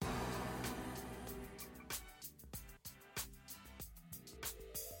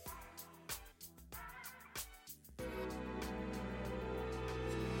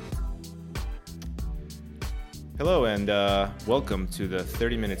Hello and welcome to the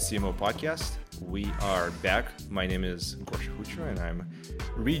 30-Minute CMO podcast. We are back. My name is Gorsha Hutra and I'm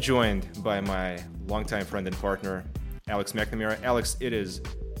rejoined by my longtime friend and partner, Alex McNamara. Alex, it is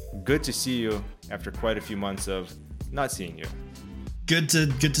good to see you after quite a few months of not seeing you. Good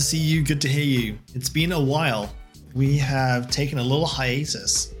to see you. Good to hear you. It's been a while. We have taken a little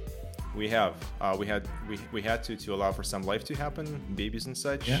hiatus. We have. We had to allow for some life to happen, babies and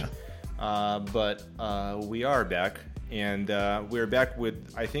such. Yeah. But we are back, and we're back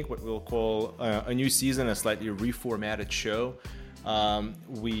with, I think, what we'll call a new season, a slightly reformatted show.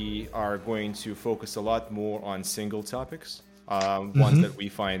 We are going to focus a lot more on single topics, ones that we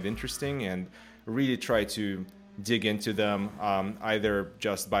find interesting, and really try to dig into them either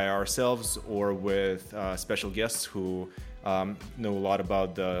just by ourselves or with special guests who know a lot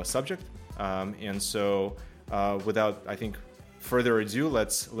about the subject. And so without, I think, further ado,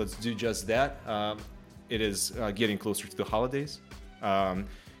 let's do just that. It is getting closer to the holidays.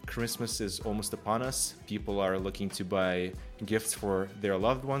 Christmas is almost upon us. People are looking to buy gifts for their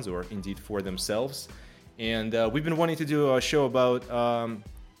loved ones or indeed for themselves. And we've been wanting to do a show about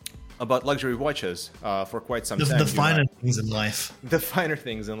luxury watches for quite some time. The finer things in life. The finer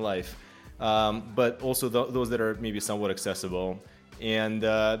things in life. But also those that are maybe somewhat accessible. And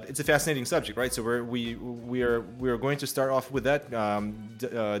it's a fascinating subject, right? So we are going to start off with that,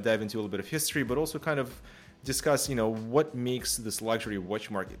 dive into a little bit of history, but also kind of discuss, what makes this luxury watch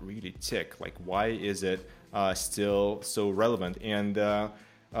market really tick? Like, why is it still so relevant? And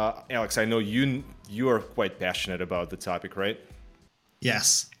Alex, I know you are quite passionate about the topic, right?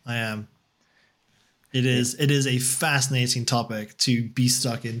 Yes, I am. It is a fascinating topic to be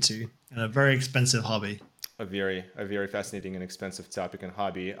stuck into, and a very expensive hobby. A very fascinating and expensive topic and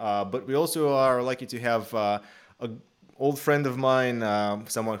hobby. But we also are lucky to have an old friend of mine,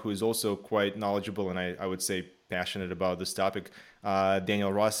 someone who is also quite knowledgeable and I would say passionate about this topic,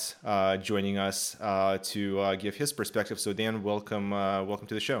 Daniel Ross, joining us to give his perspective. So Dan, welcome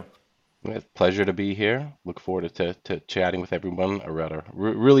to the show. It's a pleasure to be here. Look forward to chatting with everyone about a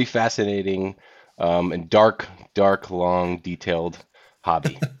really fascinating and dark, long, detailed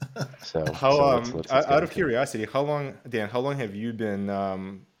hobby. So, let's out of curiosity, how long have you been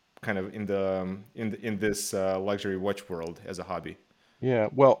kind of in this luxury watch world as a hobby? Yeah,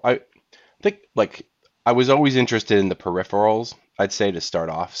 well, I think I was always interested in the peripherals, I'd say, to start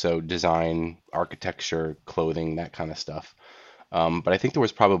off. So design, architecture, clothing, that kind of stuff. But I think there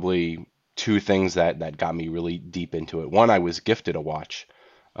was probably two things that got me really deep into it. One, I was gifted a watch,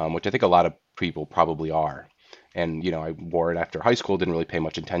 which I think a lot of people probably are. And, I wore it after high school, didn't really pay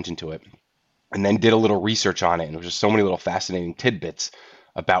much attention to it. And then did a little research on it. And there was just so many little fascinating tidbits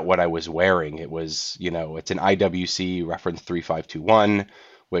about what I was wearing. It was, it's an IWC reference 3521,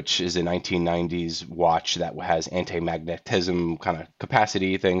 which is a 1990s watch that has anti-magnetism kind of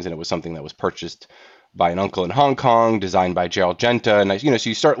capacity things. And it was something that was purchased by an uncle in Hong Kong, designed by Gerald Genta. And, so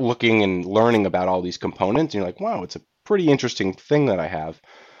you start looking and learning about all these components. And you're like, wow, it's a pretty interesting thing that I have.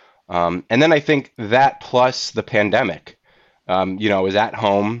 And then I think that plus the pandemic, I was at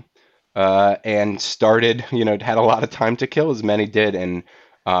home and started, had a lot of time to kill, as many did. And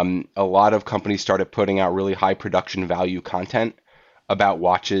a lot of companies started putting out really high production value content about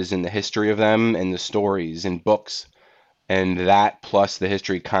watches and the history of them and the stories and books. And that plus the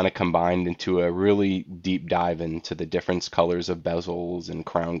history kind of combined into a really deep dive into the different colors of bezels and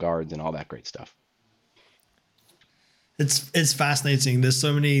crown guards and all that great stuff. It's fascinating. There's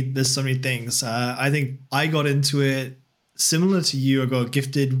so many things. I think I got into it similar to you. I got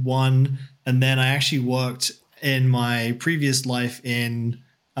gifted one, and then I actually worked in my previous life in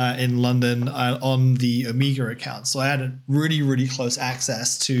London on the Omega account. So I had a really close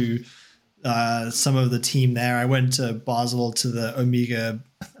access to some of the team there. I went to Basel to the Omega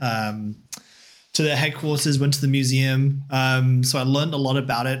to their headquarters, went to the museum. So I learned a lot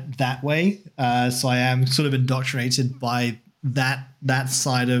about it that way. So I am sort of indoctrinated by that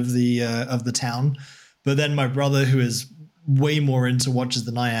side of the town. But then my brother, who is way more into watches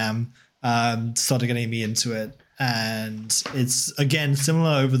than I am, started getting me into it. And it's, again,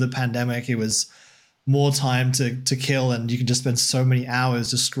 similar over the pandemic. It was more time to kill, and you can just spend so many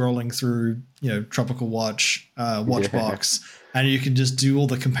hours just scrolling through, Tropical Watch, Watchbox, and you can just do all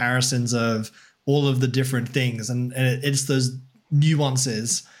the comparisons of all of the different things, and it's those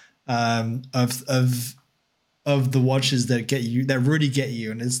nuances of the watches that really get you,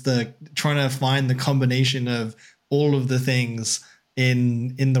 and it's the trying to find the combination of all of the things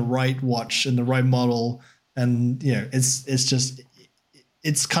in the right watch, in the right model, and it's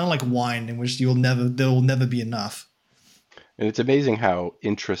kind of like wine in which there will never be enough. And it's amazing how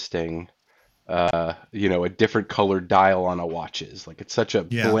interesting a different colored dial on a watch is. Like it's such a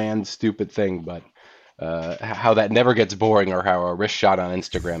Yeah. bland, stupid thing, but how that never gets boring, or how a wrist shot on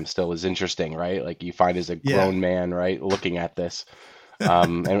Instagram still is interesting, right? Like you find as a Yeah. grown man, right, looking at this.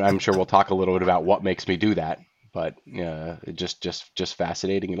 And I'm sure we'll talk a little bit about what makes me do that, but it just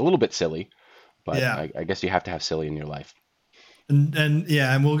fascinating and a little bit silly. But Yeah. I guess you have to have silly in your life. And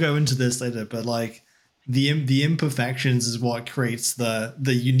yeah, and we'll go into this later, but like the imperfections is what creates the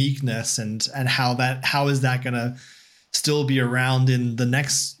uniqueness, and how is that gonna still be around in the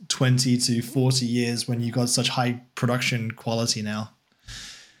next 20 to 40 years when you got such high production quality now.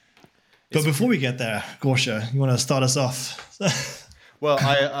 But It's before we get there, Gorsha, you want to start us off? Well,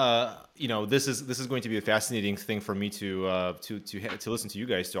 this is going to be a fascinating thing for me to listen to you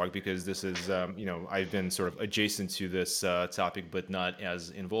guys talk, because this is I've been sort of adjacent to this topic but not as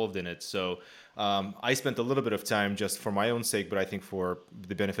involved in it. So I spent a little bit of time, just for my own sake, but I think for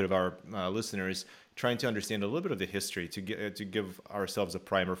the benefit of our listeners, trying to understand a little bit of the history to give ourselves a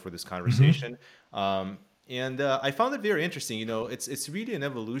primer for this conversation. And I found it very interesting. It's really an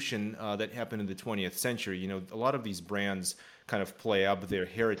evolution that happened in the 20th century. A lot of these brands kind of play up their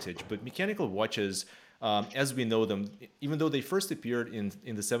heritage, but mechanical watches, as we know them, even though they first appeared in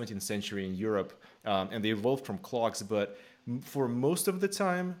the 17th century in Europe, and they evolved from clocks, but for most of the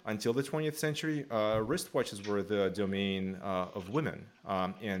time until the 20th century, wristwatches were the domain of women,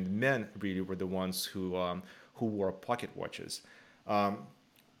 and men really were the ones who wore pocket watches.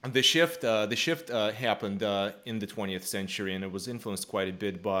 The shift happened in the 20th century, and it was influenced quite a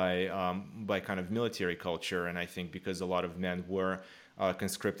bit by kind of military culture. And I think because a lot of men were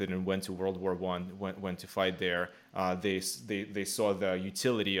conscripted and went to World War One, went to fight there, they saw the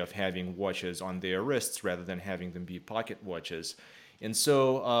utility of having watches on their wrists rather than having them be pocket watches. And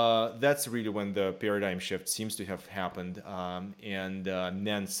so that's really when the paradigm shift seems to have happened, and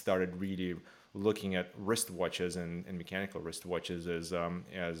men started really looking at wristwatches and mechanical wristwatches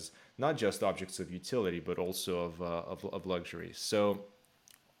as not just objects of utility, but also of luxury. So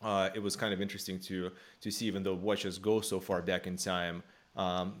it was kind of interesting to see, even though watches go so far back in time,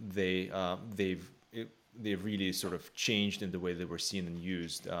 they've really sort of changed in the way they were seen and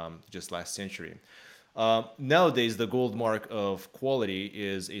used just last century. Nowadays, the gold mark of quality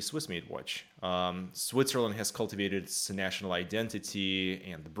is a Swiss-made watch. Switzerland has cultivated its national identity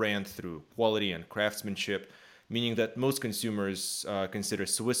and the brand through quality and craftsmanship, meaning that most consumers consider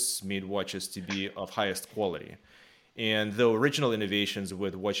Swiss-made watches to be of highest quality. And though original innovations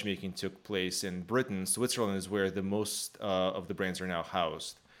with watchmaking took place in Britain, Switzerland is where the most of the brands are now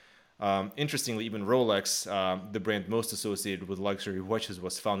housed. Interestingly, even Rolex, the brand most associated with luxury watches,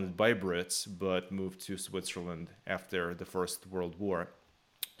 was founded by Brits but moved to Switzerland after the First World War.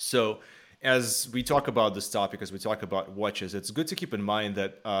 So, as we talk about this topic, as we talk about watches, it's good to keep in mind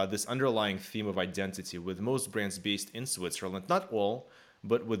that this underlying theme of identity, with most brands based in Switzerland, not all,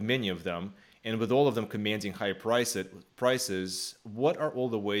 but with many of them, and with all of them commanding high prices, what are all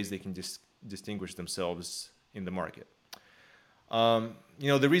the ways they can distinguish themselves in the market?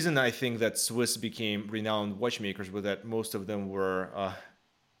 The reason I think that Swiss became renowned watchmakers was that most of them were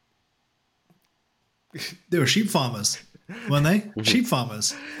They were sheep farmers, weren't they? Sheep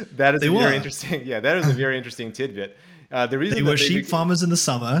farmers. that is They a very were. interesting. Yeah, that is a very interesting tidbit. The reason They that were sheep farmers in the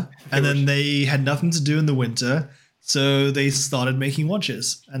summer, and then they had nothing to do in the winter, so they started making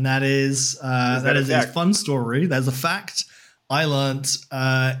watches. And that is that a is a fact? fun story. That's a fact I learned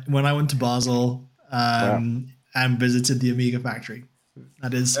when I went to Basel Wow. and visited the Amiga factory.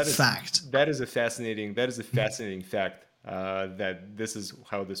 That is That is fact. that is a fascinating fact, that this is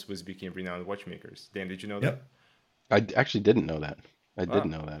how the Swiss became renowned watchmakers. Dan, did you know that? Yep. I actually didn't know that. I Wow.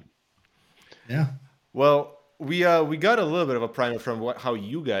 didn't know that. Yeah. Well, we got a little bit of a primer from how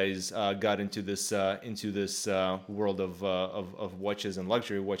you guys got into this world of watches and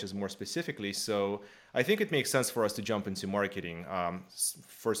luxury watches more specifically. So I think it makes sense for us to jump into marketing.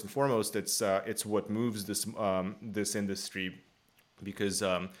 First and foremost, it's what moves this industry, because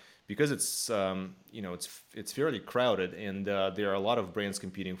it's fairly crowded, and there are a lot of brands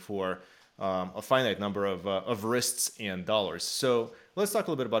competing for a finite number of wrists and dollars. So let's talk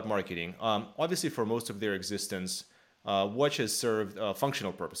a little bit about marketing. Obviously, for most of their existence, watches served a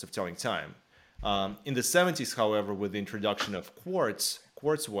functional purpose of telling time. In the 70s, however, with the introduction of quartz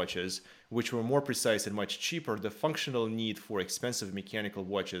watches, which were more precise and much cheaper, the functional need for expensive mechanical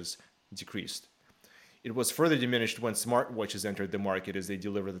watches decreased. It was further diminished when smartwatches entered the market, as they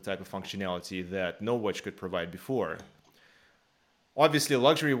deliver the type of functionality that no watch could provide before. Obviously,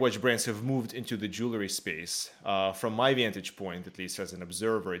 luxury watch brands have moved into the jewelry space. From my vantage point, at least as an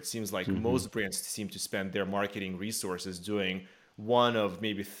observer, it seems like most brands seem to spend their marketing resources doing one of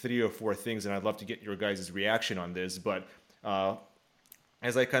maybe three or four things, and I'd love to get your guys' reaction on this. But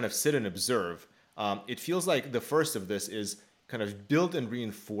as I kind of sit and observe, it feels like the first of this is kind of build and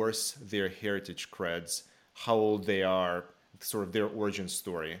reinforce their heritage creds, how old they are, sort of their origin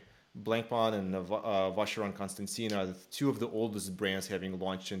story. Blancpain and Vacheron Constantin are two of the oldest brands, having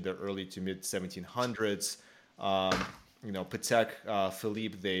launched in the early to mid 1700s. Um, Patek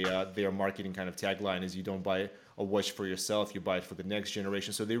Philippe, their marketing kind of tagline is, "You don't buy a watch for yourself, you buy it for the next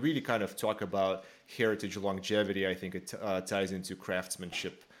generation." So they really kind of talk about heritage longevity. I think it ties into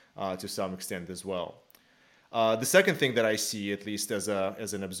craftsmanship to some extent as well. The second thing that I see, at least as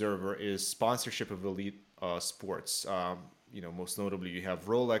an observer, is sponsorship of elite sports. Most notably, you have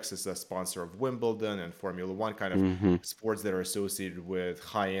Rolex as a sponsor of Wimbledon and Formula One, kind of sports that are associated with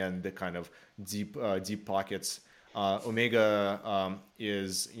high end, the kind of deep pockets. Omega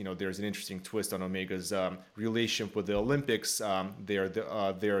is, there's an interesting twist on Omega's relationship with the Olympics. They're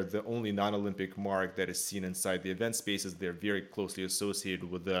the only non-Olympic mark that is seen inside the event spaces. They're very closely associated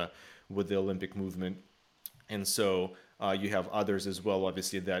with the Olympic movement. And so you have others as well,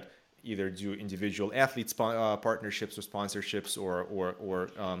 obviously, that either do individual athletes partnerships or sponsorships,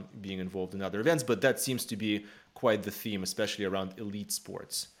 or being involved in other events. But that seems to be quite the theme, especially around elite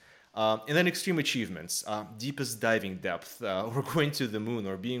sports. And then extreme achievements, deepest diving depth, or going to the moon,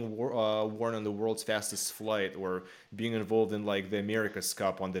 or being worn on the world's fastest flight, or being involved in like the America's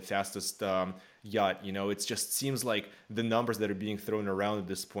Cup on the fastest yacht. It just seems like the numbers that are being thrown around at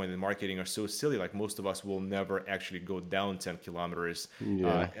this point in marketing are so silly. Like, most of us will never actually go down 10 kilometers,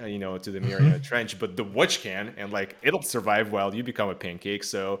 to the Mariana Trench, but the watch can, and like it'll survive while you become a pancake.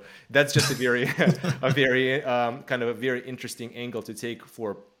 So that's just a very kind of a very interesting angle to take.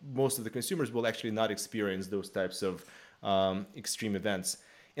 For most of the consumers will actually not experience those types of extreme events.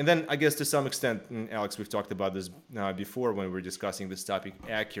 And then I guess to some extent, Alex, we've talked about this before when we were discussing this topic,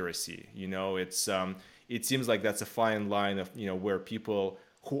 accuracy. It seems like that's a fine line of, where people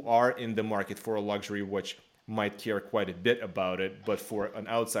who are in the market for a luxury watch might care quite a bit about it, but for an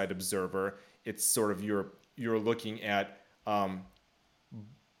outside observer, it's sort of you're looking at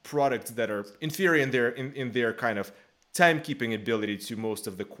products that are inferior in their kind of timekeeping ability to most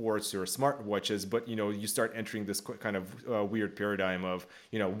of the quartz or smartwatches. But you start entering this kind of weird paradigm of,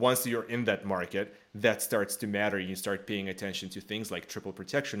 once you're in that market, that starts to matter. You start paying attention to things like triple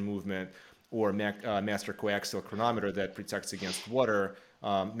protection movement, or master coaxial chronometer that protects against water,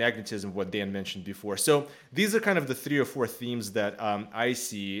 magnetism, what Dan mentioned before. So these are kind of the three or four themes that I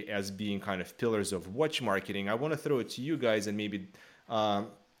see as being kind of pillars of watch marketing. I want to throw it to you guys, and maybe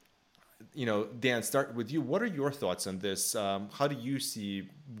Dan, start with you. What are your thoughts on this? How do you see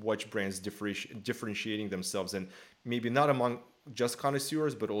watch brands differentiating themselves, and maybe not among just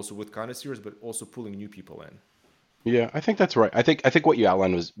connoisseurs, but also with connoisseurs, but also pulling new people in? Yeah, I think that's right. I think what you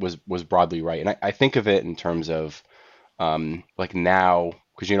outlined was broadly right, and I think of it in terms of like now,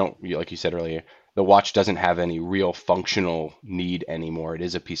 because like you said earlier, the watch doesn't have any real functional need anymore. It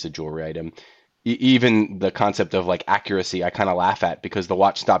is a piece of jewelry item. Even the concept of like accuracy, I kind of laugh at, because the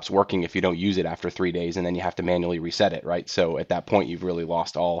watch stops working if you don't use it after 3 days, and then you have to manually reset it, right? So at that point, you've really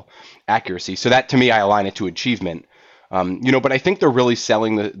lost all accuracy. So that, to me, I align it to achievement. But I think they're really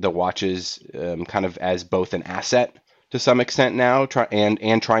selling the watches kind of as both an asset to some extent now,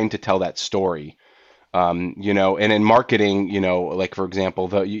 and trying to tell that story. And in marketing, like for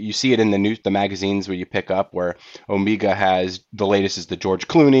example, you see it in the magazines where you pick up, where Omega has the latest is the George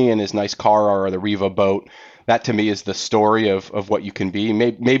Clooney and his nice car, or the Riva boat. That to me is the story of what you can be.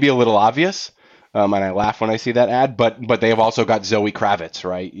 Maybe a little obvious, and I laugh when I see that ad. But they have also got Zoe Kravitz,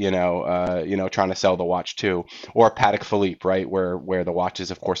 right? Trying to sell the watch too, or Patek Philippe, right? Where the watch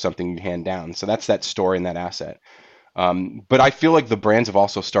is, of course, something you hand down. So that's that story and that asset. But I feel like the brands have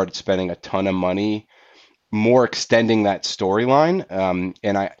also started spending a ton of money, more extending that storyline.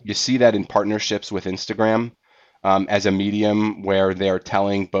 And you see that in partnerships with Instagram as a medium, where they're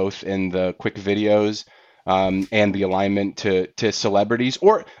telling both in the quick videos and the alignment to celebrities,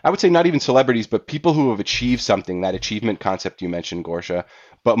 or I would say not even celebrities, but people who have achieved something, that achievement concept you mentioned, Gorsha,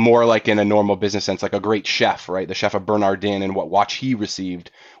 but more like in a normal business sense, like a great chef, right? The chef of Bernardin, and what watch he received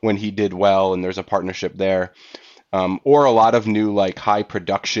when he did well, and there's a partnership there. Or a lot of new like high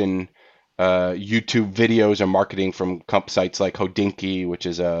production YouTube videos or marketing from sites like Hodinkee, which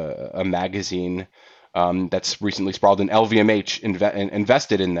is a magazine that's recently sprawled, and LVMH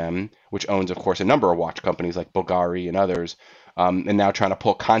invested in them, which owns, of course, a number of watch companies like Bulgari and others, and now trying to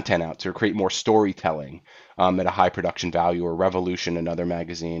pull content out to create more storytelling at a high production value, or Revolution, another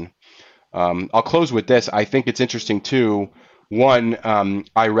magazine. I'll close with this. I think it's interesting too. One,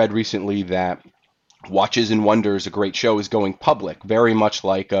 I read recently that Watches and Wonders, a great show, is going public, very much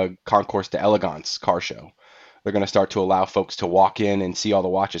like a Concours d'Elegance car show. They're going to start to allow folks to walk in and see all the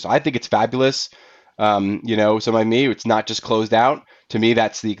watches. I think it's fabulous. So by me, it's not just closed out. To me,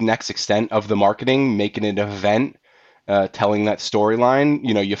 that's the next extent of the marketing, making it an event, telling that storyline.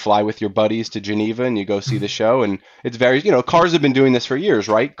 You fly with your buddies to Geneva and you go see the show. And it's very, cars have been doing this for years,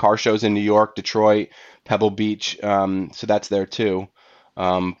 right? Car shows in New York, Detroit, Pebble Beach. So that's there too.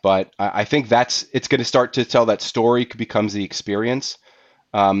 But I think it's going to start to tell that story becomes the experience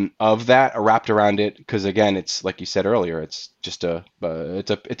of that wrapped around it. Because again, it's like you said earlier, it's just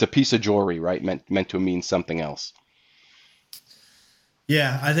it's a piece of jewelry, right? Meant to mean something else.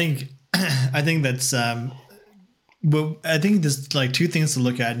 Yeah, I think that's well, I think there's like two things to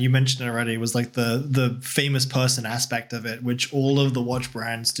look at, and you mentioned it already. Was like the famous person aspect of it, which all of the watch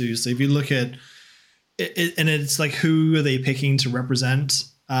brands do. So if you look at it, and it's like, who are they picking to represent?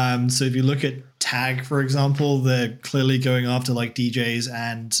 So if you look at Tag, for example, they're clearly going after like DJs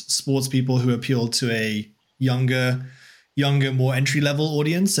and sports people who appeal to a younger, more entry level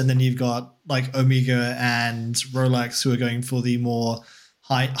audience, and then you've got like Omega and Rolex who are going for the more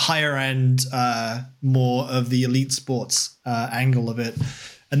higher end, more of the elite sports angle of it.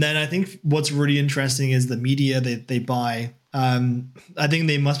 And then I think what's really interesting is the media they buy. I think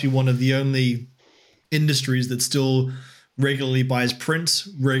they must be one of the only industries that still regularly buys print,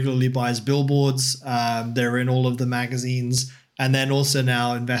 regularly buys billboards. They're in all of the magazines, and then also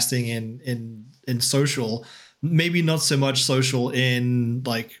now investing in social. Maybe not so much social in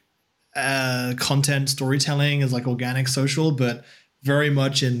like content storytelling as like organic social, but very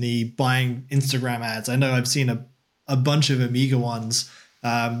much in the buying Instagram ads. I know I've seen a bunch of Omega ones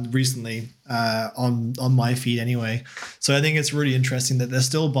recently on my feed anyway. So I think it's really interesting that they're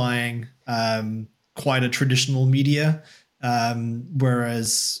still buying quite a traditional media,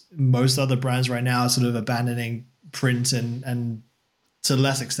 whereas most other brands right now are sort of abandoning print and to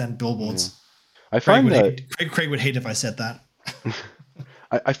less extent billboards. Yeah. I find Craig would hate if I said that.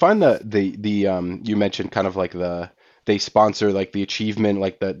 I find that the you mentioned kind of like they sponsor like the achievement,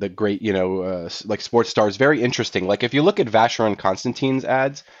 like the great, like sports stars. Very interesting. Like if you look at Vacheron Constantine's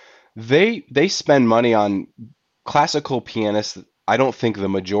ads, they spend money on classical pianists that I don't think the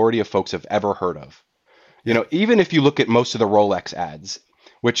majority of folks have ever heard of. Even if you look at most of the Rolex ads,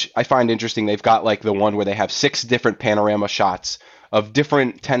 which I find interesting, they've got like the one where they have 6 different panorama shots of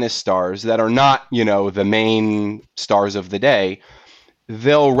different tennis stars that are not, the main stars of the day.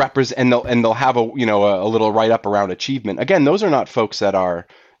 They'll represent, and they'll have a little write up around achievement. Again, those are not folks that are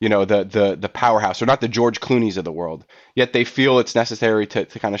the powerhouse, or not the George Clooney's of the world. Yet they feel it's necessary to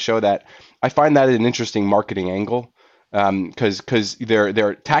kind of show that. I find that an interesting marketing angle, because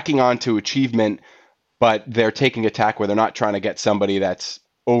they're tacking on to achievement, but they're taking a tack where they're not trying to get somebody that's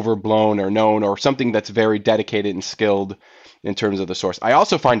overblown or known, or something that's very dedicated and skilled in terms of the source. I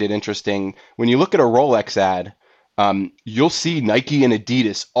also find it interesting when you look at a Rolex ad. You'll see Nike and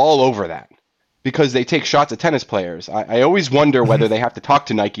Adidas all over that because they take shots at tennis players. I always wonder whether they have to talk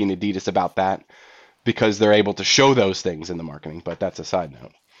to Nike and Adidas about that because they're able to show those things in the marketing. But that's a side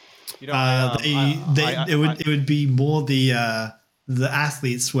note. It would be more the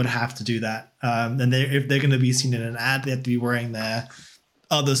athletes would have to do that, and if they're going to be seen in an ad, they have to be wearing their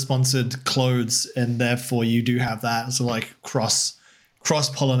other sponsored clothes, and therefore you do have that sort of like cross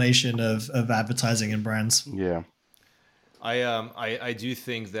pollination of advertising and brands. Yeah. I do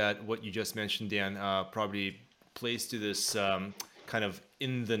think that what you just mentioned, Dan, probably plays to this kind of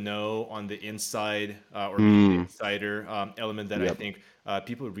in the know on the inside or being the insider element that I think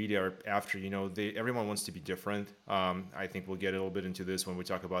people really are after. Everyone wants to be different. I think we'll get a little bit into this when we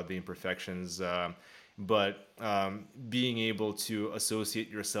talk about the imperfections. But being able to associate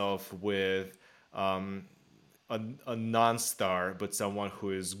yourself with a non-star, but someone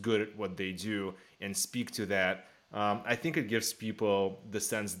who is good at what they do and speak to that, I think it gives people the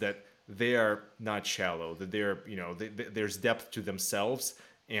sense that they are not shallow, that they're, there's depth to themselves,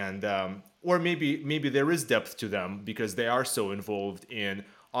 and or maybe there is depth to them because they are so involved in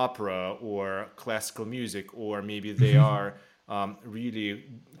opera or classical music, or maybe they are really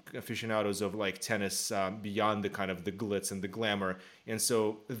aficionados of like tennis beyond the kind of the glitz and the glamour, and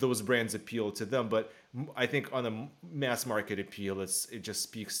so those brands appeal to them. But I think on a mass market appeal, it just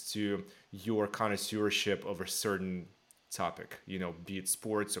speaks to your connoisseurship of a certain topic, be it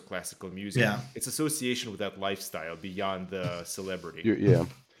sports or classical music. Yeah. It's association with that lifestyle beyond the celebrity.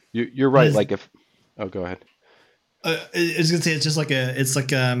 You're right. Like go ahead. I was gonna say it's just like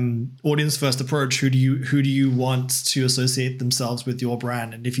audience first approach. Who do you want to associate themselves with your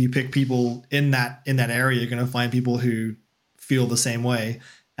brand? And if you pick people in that area, you're gonna find people who feel the same way.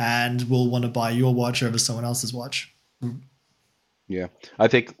 and will want to buy your watch over someone else's watch. Yeah. I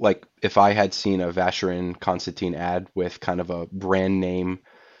think like if I had seen a Vacheron Constantin ad with kind of a brand name,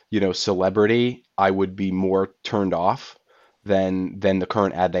 celebrity, I would be more turned off than the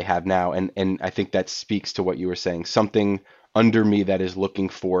current ad they have now. And I think that speaks to what you were saying. Something under me that is looking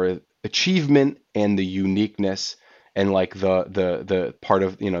for achievement and the uniqueness and like the part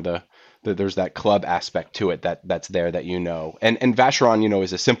of, there's that club aspect to it that's there that And Vacheron,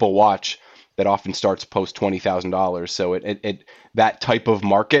 is a simple watch that often starts post $20,000. So it that type of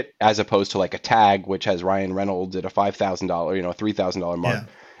market, as opposed to like a tag, which has Ryan Reynolds at a $5,000, $3,000 mark, Yeah.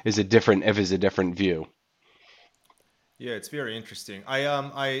 is a different view. Yeah, it's very interesting.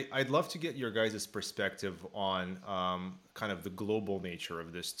 I'd love to get your guys' perspective on kind of the global nature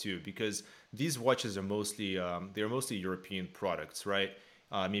of this too, because these watches are mostly they're mostly European products, right?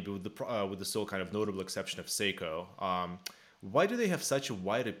 Maybe with the sole kind of notable exception of Seiko. Why do they have such a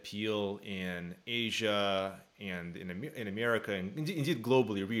wide appeal in Asia and in America and indeed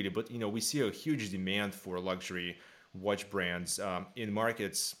globally, really? But we see a huge demand for luxury watch brands in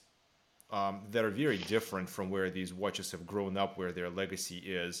markets that are very different from where these watches have grown up, where their legacy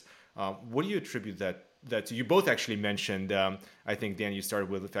is. What do you attribute that to? You both actually mentioned. I think Dan, you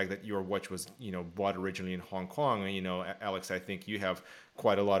started with the fact that your watch was bought originally in Hong Kong, and Alex, I think you have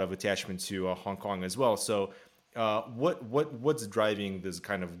quite a lot of attachment to Hong Kong as well. So. What's driving this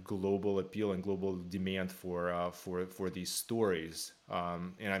kind of global appeal and global demand for these stories?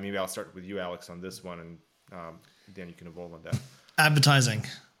 And maybe I'll start with you, Alex, on this one, and Dan, you can evolve on that. Advertising.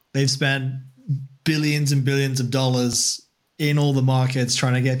 They've spent billions and billions of dollars in all the markets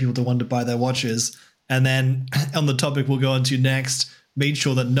trying to get people to want to buy their watches. And then on the topic we'll go on to next, made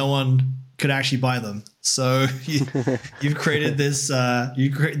sure that no one could actually buy them. So you've created this,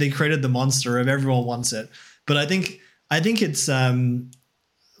 they created the monster of everyone wants it. But I think it's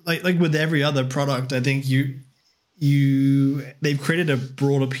like with every other product, I think they've created a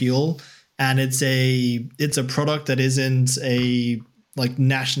broad appeal, and it's a product that isn't a like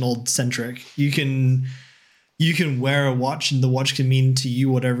national centric. You can wear a watch and the watch can mean to you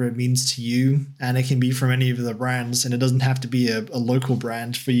whatever it means to you, and it can be from any of the brands, and it doesn't have to be a local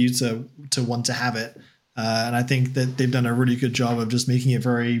brand for you to want to have it. And I think that they've done a really good job of just making it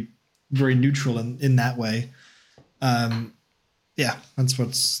very, very neutral in that way. That's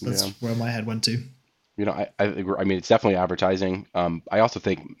where my head went to. I agree. I mean, it's definitely advertising. I also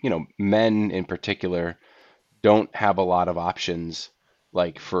think, men in particular don't have a lot of options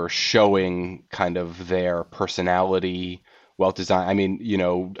like for showing kind of their personality, well designed. I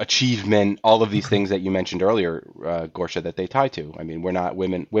mean, achievement, all of these things that you mentioned earlier, Gorsha, that they tie to. I mean, we're not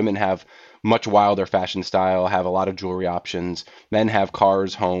women. Women have much wilder fashion style, have a lot of jewelry options. Men have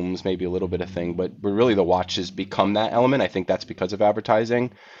cars, homes, maybe a little bit of thing, but really the watch has become that element. I think that's because of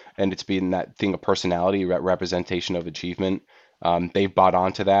advertising, and it's been that thing of personality, representation of achievement. They've bought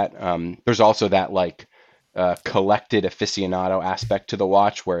onto that. There's also that like collected aficionado aspect to the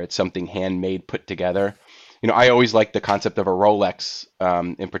watch, where it's something handmade, put together. I always like the concept of a Rolex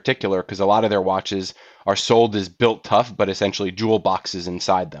in particular, because a lot of their watches are sold as built tough, but essentially jewel boxes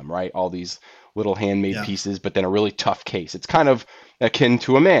inside them, right? All these little handmade pieces, but then a really tough case. It's kind of akin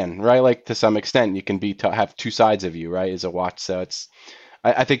to a man, right? Like to some extent, you can have two sides of you, right? As a watch. So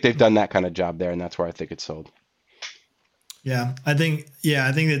I think they've done that kind of job there, and that's where I think it's sold. Yeah, I think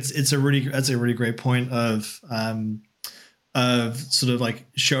that's a really great point of sort of like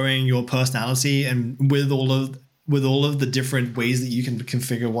showing your personality, and with all of the different ways that you can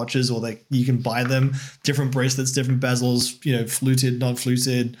configure watches, or like you can buy them, different bracelets, different bezels, fluted,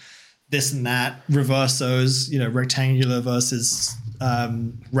 non-fluted, this and that, reversos, rectangular versus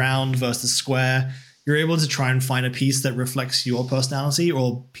round versus square. You're able to try and find a piece that reflects your personality,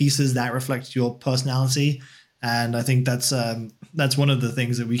 or pieces that reflect your personality. And I think that's one of the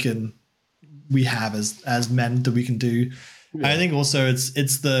things that we have as men that we can do. Yeah. I think also it's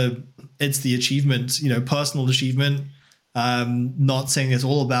the achievement, personal achievement. Not saying it's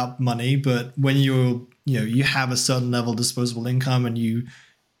all about money, but when you have a certain level of disposable income and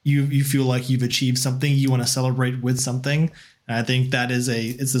you feel like you've achieved something, you want to celebrate with something. And I think that it's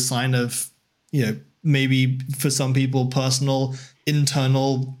a sign of, maybe for some people personal,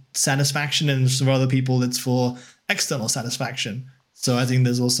 internal satisfaction, and for other people it's for external satisfaction. So I think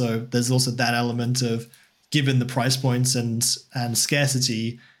there's also that element of, given the price points and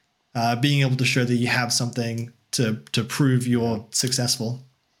scarcity, being able to show that you have something to prove you're successful.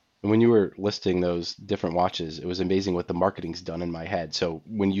 And when you were listing those different watches, it was amazing what the marketing's done in my head. So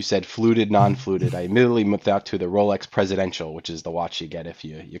when you said fluted, non-fluted, I immediately moved out to the Rolex Presidential, which is the watch you get if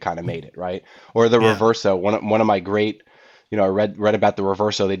you kind of made it, right? Or the Reverso, one of my great I read about the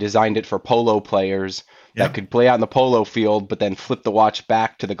Reverso. They designed it for polo players that Yep. could play out in the polo field, but then flip the watch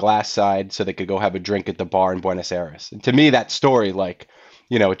back to the glass side so they could go have a drink at the bar in Buenos Aires. And to me, that story, like,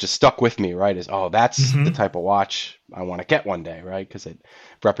 it just stuck with me, right? Is, oh, that's the Hmm. type of watch I want to get one day, right? Because it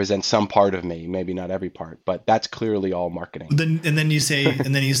represents some part of me, maybe not every part, but that's clearly all marketing. Then you say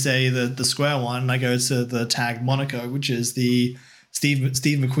the square one. I go to the Tag Monaco, which is the Steve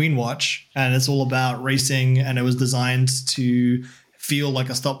McQueen watch, and it's all about racing, and it was designed to feel like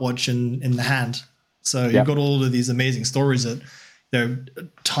a stopwatch in the hand. So you've Yep. got all of these amazing stories that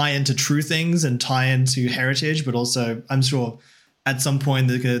tie into true things and tie into heritage, but also I'm sure at some point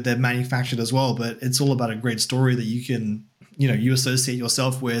they're manufactured as well. But it's all about a great story that you can you associate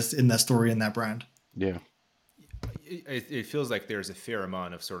yourself with in that story and that brand. Yeah. It feels like there's a fair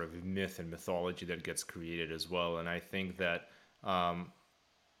amount of sort of myth and mythology that gets created as well, and I think that um,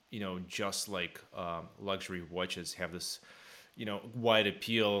 just like luxury watches have this wide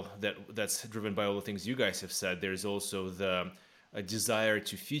appeal that's driven by all the things you guys have said. There's also the a desire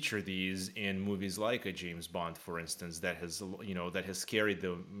to feature these in movies like a James Bond, for instance, that has carried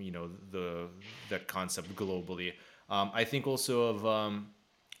the that concept globally. I think also of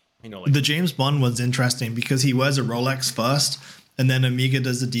like The James Bond was interesting because he wears a Rolex first, and then Omega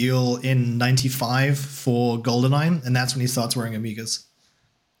does a deal in '95 for GoldenEye, and that's when he starts wearing Omegas.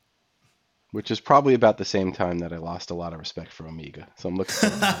 Which is probably about the same time that I lost a lot of respect for Omega. So I'm looking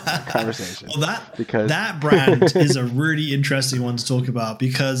forward to that conversation. Well, that Because that brand is a really interesting one to talk about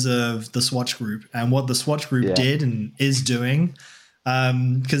because of the Swatch Group and what the Swatch Group yeah, did and is doing.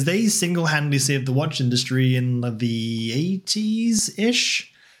 Because they single-handedly saved the watch industry in the 80s ish,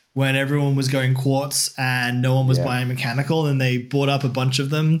 when everyone was going quartz and no one was yeah, buying mechanical, and they bought up a bunch of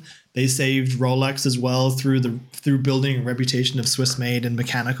them. They saved Rolex as well through building a reputation of Swiss made and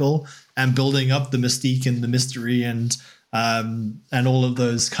mechanical, and building up the mystique and the mystery and all of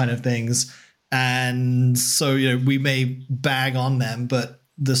those kind of things. And so we may bag on them, but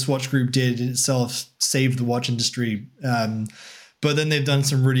the Swatch Group did itself save the watch industry. But then they've done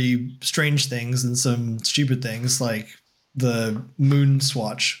some really strange things and some stupid things, like the Moon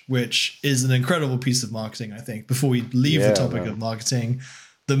Swatch, which is an incredible piece of marketing, I think. Before we leave the yeah, topic of man. marketing,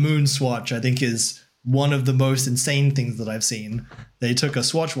 the Moon Swatch, I think, is one of the most insane things that I've seen. They took a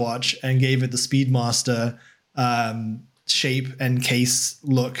Swatch watch and gave it the Speedmaster shape and case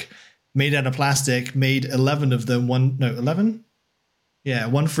look, made out of plastic, made 11 of them, 11? Yeah,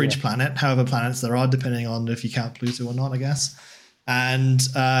 one for Yeah. each planet, however planets there are, depending on if you count Pluto or not, I guess. And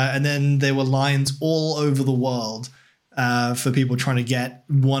then there were lines all over the world for people trying to get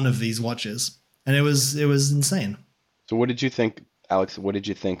one of these watches, and it was insane. So what did you think, Alex? What did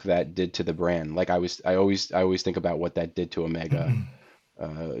you think that did to the brand? Like I always think about what that did to Omega.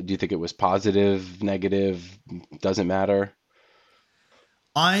 Do you think it was positive, negative? Doesn't matter.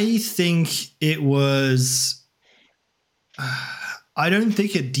 I think it was. I don't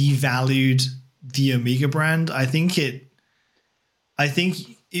think it devalued the Omega brand. I think if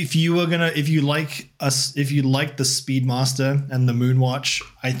you like the Speedmaster and the Moonwatch,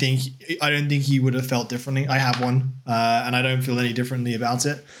 I don't think you would have felt differently. I have one, and I don't feel any differently about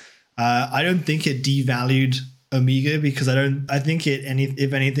it. I don't think it devalued Omega because I think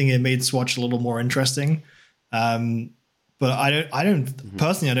if anything, it made Swatch a little more interesting. But I don't Hmm.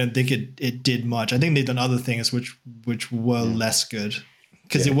 personally. I don't think it did much. I think they've done other things which were Yeah. less good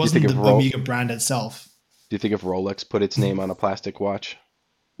because Yeah. it Do you think wasn't if the Omega brand itself. do you think if Rolex put its name on a plastic watch,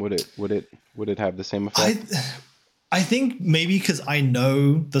 would it have the same I effect? I think maybe because I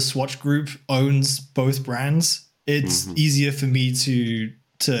know the Swatch Group owns both brands, it's Hmm. easier for me to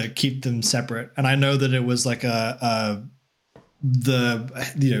keep them separate. And I know that it was like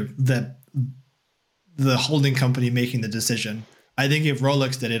the holding company making the decision. I think if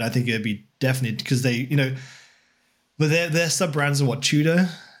Rolex did it, I think it'd be definitely because but their sub brands are what, Tudor,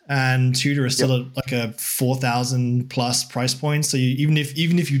 and Tudor is still Yep. at like a 4,000 plus price point. So even if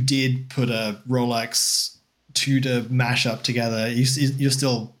you did put a Rolex Tudor mashup together, you're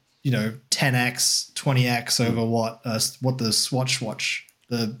still 10x 20x Mm. over what the Swatch watch,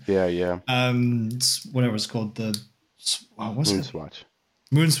 the Yeah, yeah. whatever it's called, what's it, Moonswatch.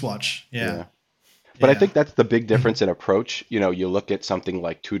 Moon Swatch. Yeah, Yeah. But I yeah, think that's the big difference in approach. You look at something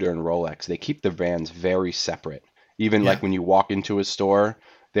like Tudor and Rolex, they keep the brands very separate. Even yeah, like when you walk into a store,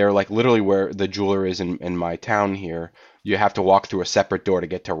 they're like literally where the jeweler is in my town here. You have to walk through a separate door to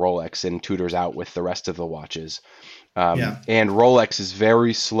get to Rolex, and Tudor's out with the rest of the watches. yeah. And Rolex is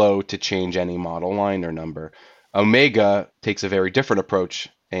very slow to change any model line or number. Omega takes a very different approach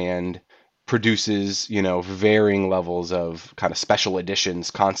and produces, varying levels of kind of special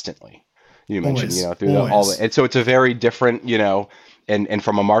editions constantly. You mentioned, Always, through always. and so it's a very different, and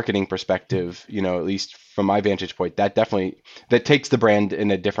from a marketing perspective, at least from my vantage point, that definitely that takes the brand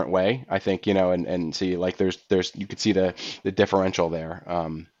in a different way, I think, and see like there's you could see the differential there.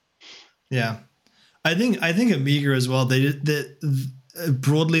 Yeah. I think Amiga as well.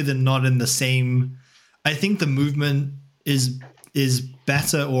 Broadly they're not in the same. I think the movement is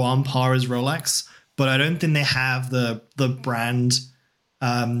better or on par as Rolex, but I don't think they have the brand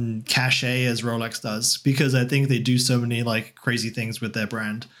cachet as Rolex does, because I think they do so many like crazy things with their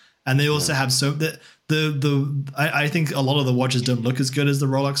brand, and they also Yeah. have so I think a lot of the watches don't look as good as the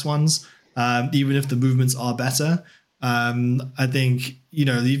Rolex ones, even if the movements are better. I think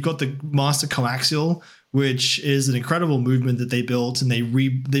you've got the Master Coaxial, which is an incredible movement that they built, and they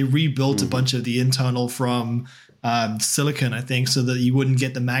rebuilt a Hmm. bunch of the internal from silicon, I think, so that you wouldn't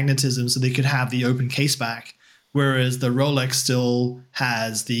get the magnetism, so they could have the open case back. Whereas the Rolex still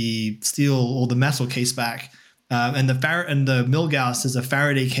has the steel or the metal case back, and the Milgauss is a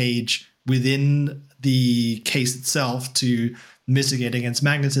Faraday cage within the case itself to mitigate against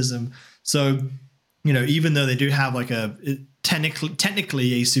magnetism. So even though they do have like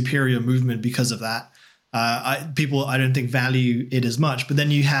technically a superior movement because of that, people I don't think value it as much. But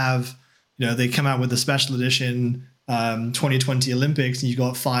then you have, they come out with the special edition 2020 Olympics, and you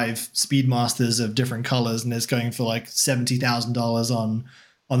got 5 Speedmasters of different colors, and it's going for like $70,000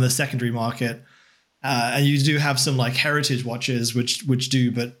 on the secondary market. And you do have some like heritage watches which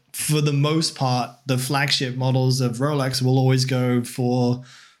do, but for the most part, the flagship models of Rolex will always go for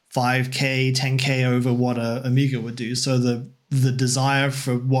 5K, 10K over what a Amiga would do. So the desire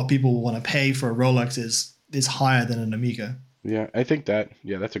for what people want to pay for a Rolex is higher than an Amiga. Yeah, I think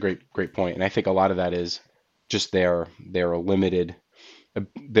that's a great point. And I think a lot of that is just they're limited.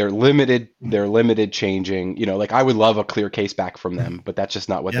 They're limited changing. Like I would love a clear case back from them, but that's just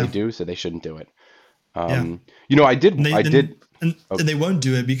not what they Yeah, do, so they shouldn't do it. yeah. I did And they I did. Oh, and they won't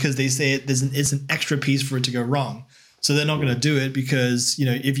do it because they say it's an extra piece for it to go wrong. So they're not going yeah. to do it because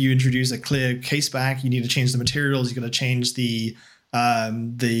if you introduce a clear case back, you need to change the materials. You got to change the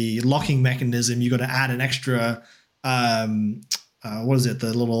locking mechanism. You got to add an extra what is it?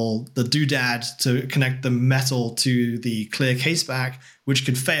 The doodad to connect the metal to the clear case back, which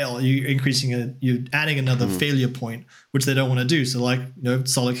could fail. You're adding another Mhm. failure point, which they don't want to do. So like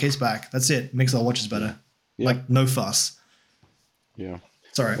solid case back. That's it. Makes our watches Yeah. better. Yeah. Like no fuss. Yeah.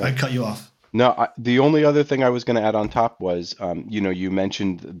 Sorry, I But cut you off. no, the only other thing I was going to add on top was, you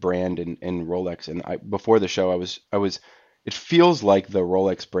mentioned the brand and Rolex, and before the show, it feels like the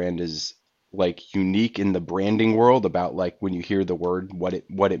Rolex brand is like unique in the branding world about like when you hear the word, what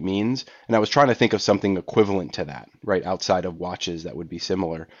it means. And I was trying to think of something equivalent to that, right, outside of watches that would be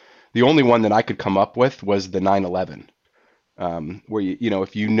similar. The only one that I could come up with was the 911. Where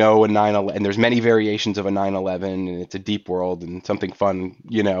if a 911, and there's many variations of a 911, and it's a deep world and something fun,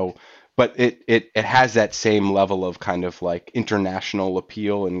 but it has that same level of kind of like international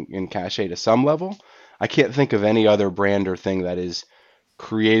appeal and cachet to some level. I can't think of any other brand or thing that has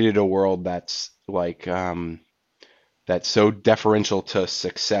created a world that's like that's so deferential to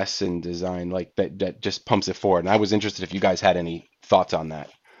success and design, like that just pumps it forward. And I was interested if you guys had any thoughts on that,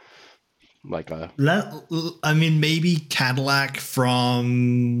 like Let, I mean, maybe Cadillac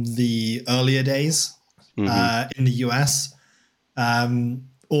from the earlier days hmm in the US,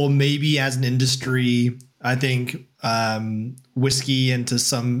 or maybe as an industry, I think whiskey and to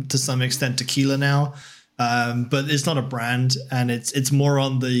some extent tequila now, but it's not a brand, and it's more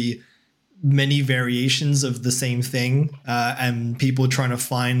on the many variations of the same thing, and people trying to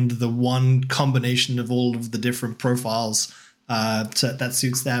find the one combination of all of the different profiles that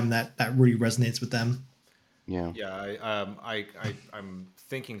suits them, that really resonates with them. yeah. Yeah, I'm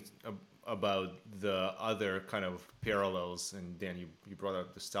thinking about the other kind of parallels, and Dan, you brought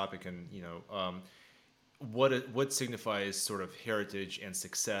up this topic, and what signifies sort of heritage and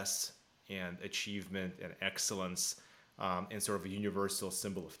success and achievement and excellence, and sort of a universal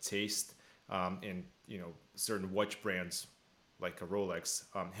symbol of taste, and certain watch brands like a Rolex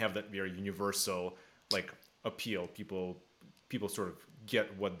have that very universal like appeal. People sort of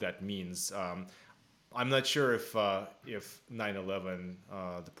get what that means. I'm not sure if 911,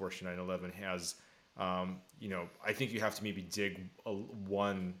 the Porsche 911 has, I think you have to maybe dig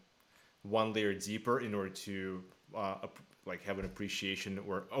one layer deeper in order to like have an appreciation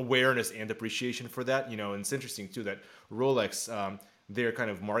or awareness and appreciation for that. And it's interesting too that Rolex, their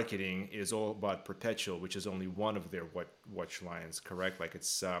kind of marketing is all about perpetual, which is only one of their watch lines, correct? Like it's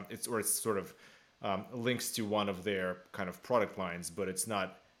sort of links to one of their kind of product lines, but it's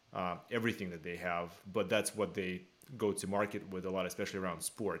not everything that they have. But that's what they go to market with a lot, especially around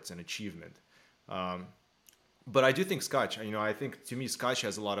sports and achievement. But I do think Scotch, I think to me Scotch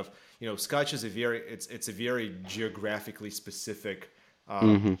has a lot of, Scotch is it's a very geographically specific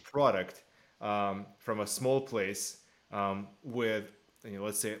product from a small place with,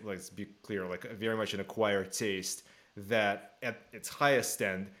 let's be clear, like very much an acquired taste that at its highest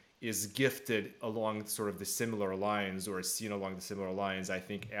end is gifted along sort of the similar lines, or seen along the similar lines, I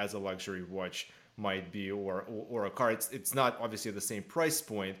think, as a luxury watch might be, or a car. It's not obviously at the same price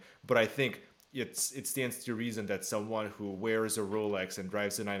point, but I think it stands to reason that someone who wears a Rolex and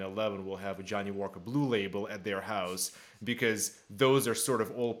drives a 911 will have a Johnny Walker Blue Label at their house, because those are sort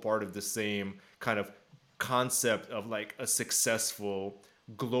of all part of the same kind of concept of like a successful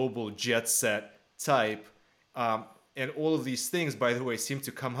global jet set type. And all of these things, by the way, seem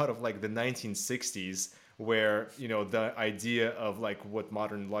to come out of like the 1960s, where, the idea of like what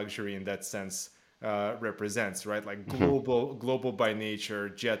modern luxury in that sense represents, right? Like global by nature,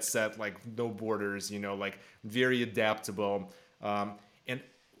 jet set, like no borders, like very adaptable. And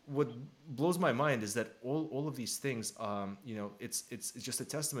what blows my mind is that all of these things, it's just a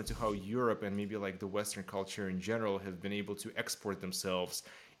testament to how Europe and maybe like the Western culture in general have been able to export themselves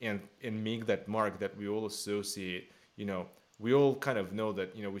and make that mark that we all associate. We all kind of know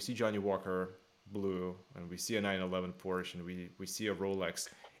that, we see Johnny Walker Blue and we see a 911 Porsche and we see a Rolex,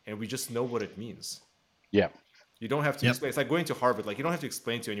 and we just know what it means. Yeah. You don't have to explain. It's like going to Harvard. Like, you don't have to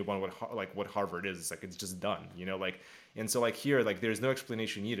explain to anyone what Harvard is. It's like, it's just done, and so like here, like there's no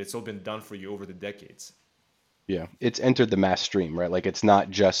explanation needed. It's all been done for you over the decades. Yeah, it's entered the mass stream, right? Like it's not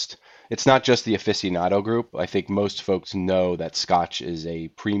just the aficionado group. I think most folks know that Scotch is a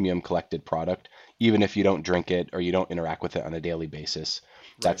premium collected product, even if you don't drink it or you don't interact with it on a daily basis.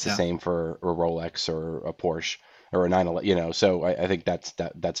 That's the same for a Rolex or a Porsche or a 911, so I think that's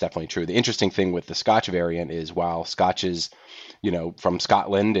definitely true. The interesting thing with the Scotch variant is, while Scotch is, from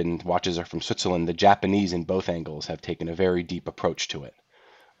Scotland and watches are from Switzerland, the Japanese in both angles have taken a very deep approach to it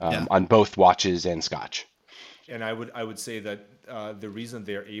on both watches and Scotch. And I would say that the reason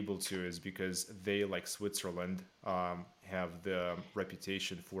they're able to is because they, like Switzerland, have the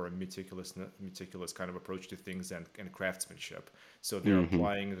reputation for a meticulous kind of approach to things and craftsmanship. So they're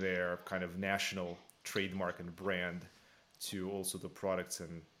applying their kind of national trademark and brand to also the products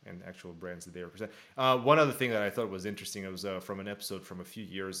and actual brands that they represent. One other thing that I thought was interesting, it was from an episode from a few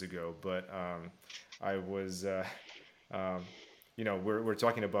years ago, but I was, we're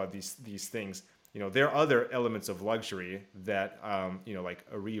talking about these things. There are other elements of luxury that, like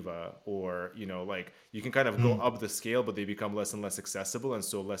Arriva, or, like you can kind of go up the scale, but they become less and less accessible. And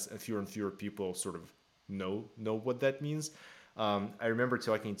so fewer and fewer people sort of know what that means. I remember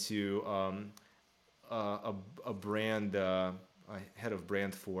talking to a brand, head of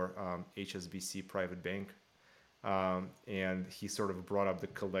brand for HSBC Private Bank. And he sort of brought up the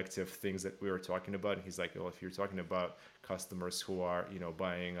collective things that we were talking about. And he's like, well, if you're talking about customers who are,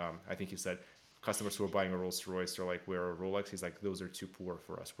 buying, I think he said, customers who are buying a Rolls Royce or like wear a Rolex, he's like, those are too poor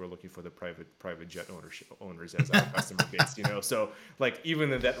for us. We're looking for the private jet owners as our customer base, So like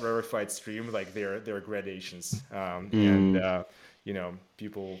even in that rarefied stream, like there are gradations, and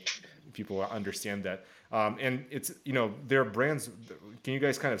people understand that, and it's there are brands. Can you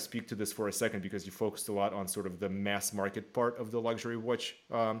guys kind of speak to this for a second, because you focused a lot on sort of the mass market part of the luxury watch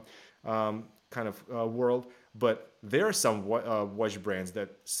kind of world, but there are some watch brands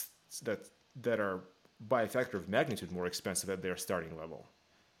that are by a factor of magnitude more expensive at their starting level.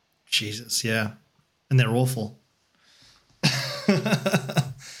 Jesus, yeah, and they're awful.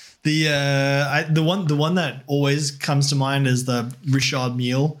 The one that always comes to mind is the Richard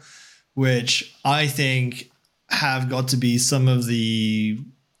Mille, which I think have got to be some of the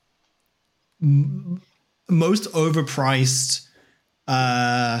most overpriced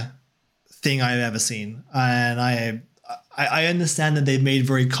thing I've ever seen, and I understand that they've made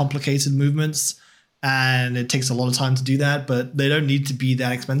very complicated movements and it takes a lot of time to do that, but they don't need to be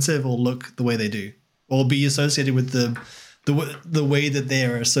that expensive or look the way they do or be associated with the way that they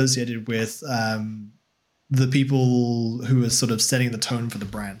are associated with the people who are sort of setting the tone for the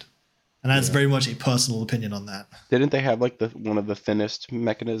brand. And that's very much a personal opinion on that. Didn't they have like one of the thinnest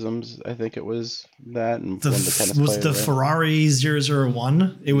mechanisms? I think it was that. And the Ferrari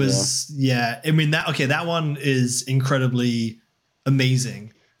 001. It was, I mean, that one is incredibly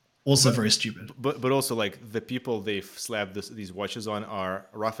amazing. Also very stupid. But also like the people they've slapped these watches on are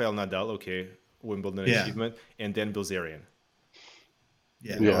Rafael Nadal, Wimbledon achievement, and Dan Bilzerian.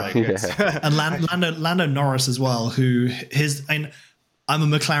 And Lando Norris as well, who I'm a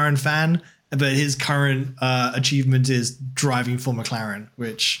McLaren fan, but his current achievement is driving for McLaren,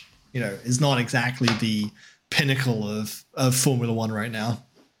 which is not exactly pinnacle of Formula One right now.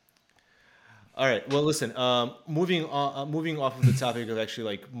 All right. Well, listen. Moving off of the topic of actually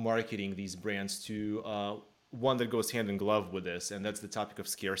like marketing these brands to one that goes hand in glove with this, and that's the topic of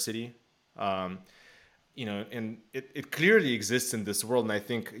scarcity. Um, and it clearly exists in this world, and I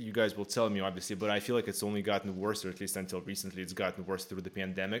think you guys will tell me, obviously, but I feel like it's only gotten worse, or at least until recently, it's gotten worse through the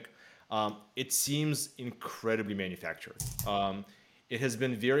pandemic. It seems incredibly manufactured. It has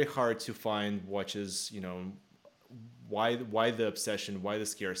been very hard to find watches, why the obsession, why the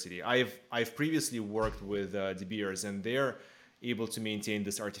scarcity. I've previously worked with De Beers, and they're able to maintain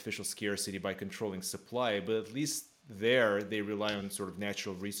this artificial scarcity by controlling supply, but at least there they rely on sort of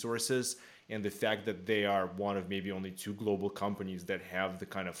natural resources and the fact that they are one of maybe only two global companies that have the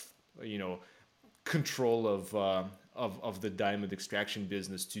kind of control of the diamond extraction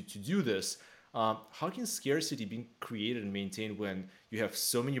business to do this. How can scarcity be created and maintained when you have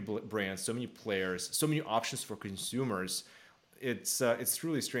so many brands, so many players, so many options for consumers? It's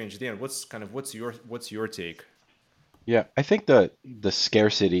really strange. Dan, what's your take? Yeah, I think the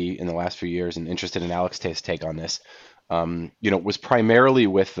scarcity in the last few years, and interested in Alex's take on this, was primarily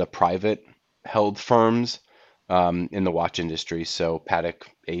with the private held firms in the watch industry. So Patek,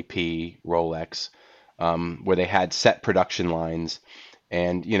 AP, Rolex, where they had set production lines.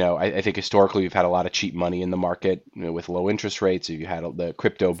 And, I think historically we've had a lot of cheap money in the market, with low interest rates. You had the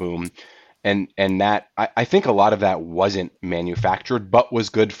crypto boom. And that I think a lot of that wasn't manufactured, but was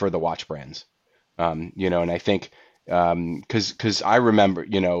good for the watch brands. And I think because I remember,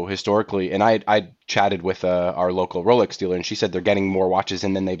 historically, and I chatted with our local Rolex dealer, and she said they're getting more watches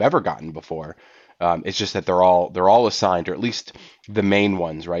in than they've ever gotten before. It's just that they're all assigned, or at least the main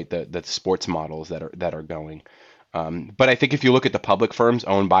ones, right? The sports models that are going. But I think if you look at the public firms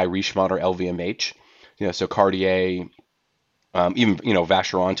owned by Richemont or LVMH, so Cartier, even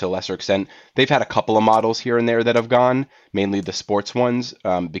Vacheron to a lesser extent, they've had a couple of models here and there that have gone, mainly the sports ones,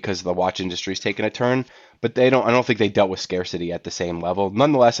 because the watch industry's taken a turn. But I don't think they dealt with scarcity at the same level.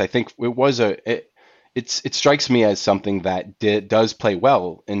 Nonetheless, I think it strikes me as something that does play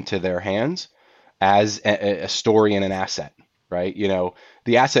well into their hands as a story and an asset, right?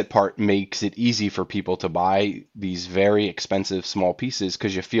 The asset part makes it easy for people to buy these very expensive small pieces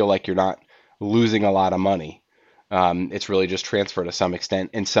because you feel like you're not losing a lot of money. It's really just transfer to some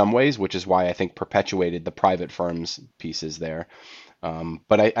extent in some ways, which is why I think perpetuated the private firms pieces there.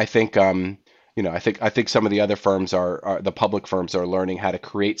 But I think I think some of the other firms are the public firms are learning how to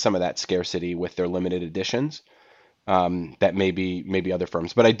create some of that scarcity with their limited editions. That maybe other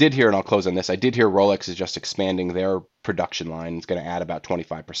firms. But I did hear, and I'll close on this, I did hear Rolex is just expanding their production line. It's going to add about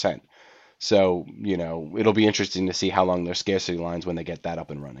 25%. So, it'll be interesting to see how long their scarcity lines when they get that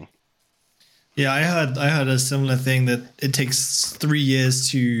up and running. Yeah, I heard a similar thing, that it takes 3 years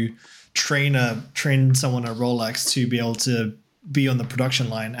to train someone at Rolex to be able to be on the production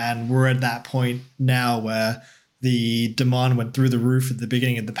line. And we're at that point now where the demand went through the roof at the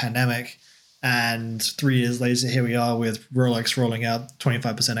beginning of the pandemic. And 3 years later, here we are with Rolex rolling out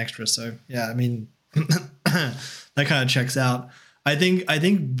 25% extra. So yeah, I mean, that kind of checks out. I think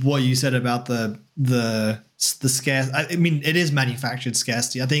what you said about the scarce, I mean, it is manufactured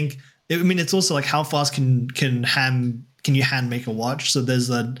scarcity. It's also like, how fast can you hand make a watch? So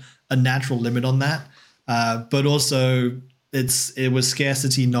there's a natural limit on that. But also it was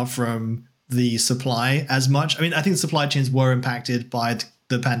scarcity, not from the supply as much. I mean, I think supply chains were impacted by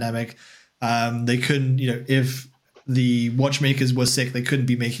the pandemic. They couldn't, if the watchmakers were sick, they couldn't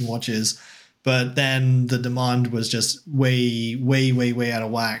be making watches. But then the demand was just way, way, way, way out of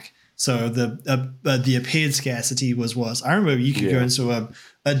whack. So the appeared scarcity was worse. I remember you could go into a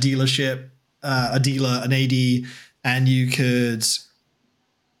dealership, an AD, and you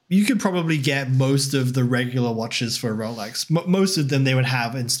could probably get most of the regular watches for Rolex. Most of them they would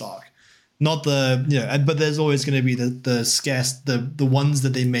have in stock. Not but there's always going to be the scarce, the ones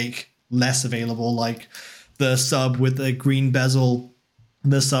that they make less available, like the sub with the green bezel,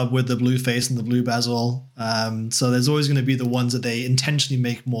 the sub with the blue face and the blue bezel. So there's always going to be the ones that they intentionally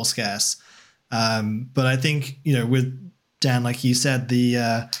make more scarce. But I think, with Dan, like you said,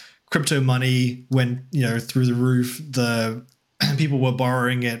 the crypto money went, through the roof. The people were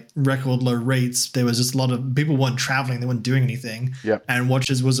borrowing at record low rates. There was just a lot of people weren't traveling. They weren't doing anything. Yep. And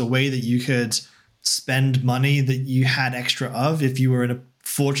watches was a way that you could spend money that you had extra of if you were in a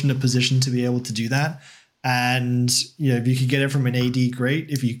fortunate position to be able to do that. And if you could get it from an AD,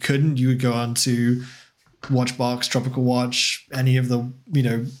 great. If you couldn't, you would go on to Watchbox, Tropical Watch, any of the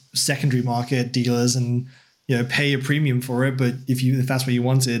secondary market dealers, and pay a premium for it. But if that's what you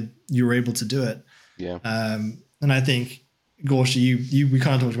wanted, you were able to do it. Yeah. And I think, Gorsha, we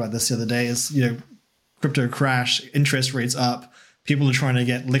kind of talked about this the other day. Is crypto crash, interest rates up, people are trying to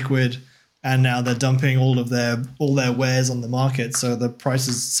get liquid, and now they're dumping all their wares on the market. So the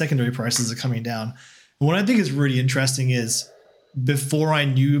secondary prices are coming down. And what I think is really interesting is, before I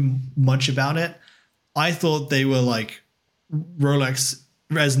knew much about it, I thought they were like Rolex,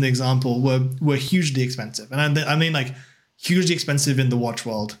 as an example, were hugely expensive. And I mean like hugely expensive in the watch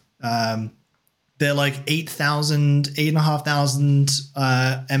world. They're like 8,500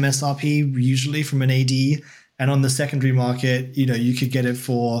 MSRP usually from an AD. And on the secondary market, you could get it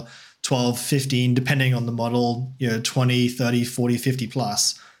for 12, 15, depending on the model, 20, 30, 40, 50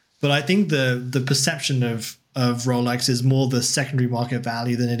 plus. But I think the perception of Rolex is more the secondary market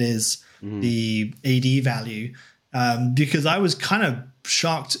value than it is the AD value. Because I was kind of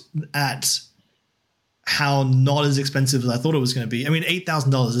shocked at how not as expensive as I thought it was going to be. I mean,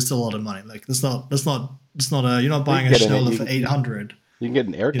 $8,000 is still a lot of money. Like that's not you're not buying a Schnoller for 800. You can get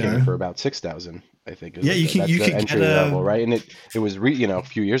an Air King for about 6,000, I think. Yeah, you can entry get level, right? And it was a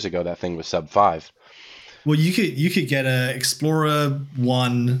few years ago that thing was sub 5. Well, you could get a Explorer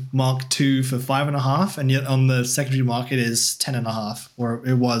 1 Mark II for 5.5, and yet on the secondary market is 10.5, or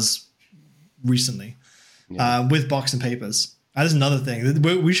it was recently, with box and papers. That's another thing.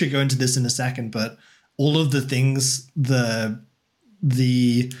 We should go into this in a second, but all of the things, the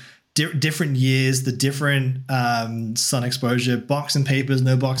different years, the different sun exposure, box and papers,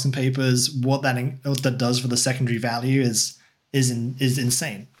 no box and papers, what that does for the secondary value is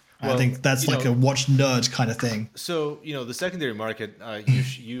insane. Well, I think that's like a watch nerd kind of thing. So, the secondary market,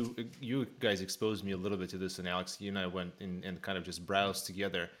 you guys exposed me a little bit to this, and Alex, you and I went and kind of just browsed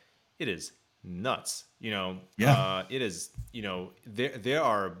together. It is nuts. It is, there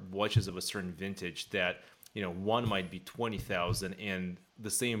are watches of a certain vintage that, one might be 20,000, and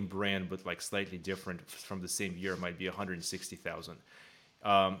the same brand, but like slightly different from the same year, might be 160,000.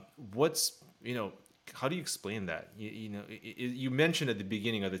 How do you explain that? You mentioned at the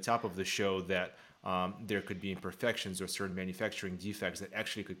beginning, at the top of the show, that there could be imperfections or certain manufacturing defects that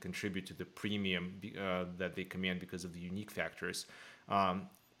actually could contribute to the premium that they command because of the unique factors.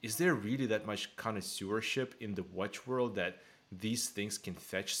 Is there really that much connoisseurship in the watch world that these things can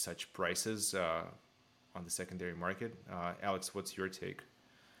fetch such prices on the secondary market? Alex, what's your take?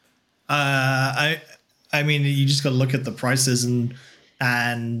 I mean, you just got to look at the prices and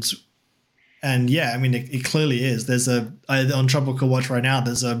yeah, I mean, it clearly is. There's on Tropical Watch right now,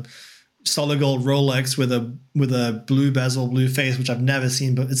 there's a solid gold Rolex with a blue bezel, blue face, which I've never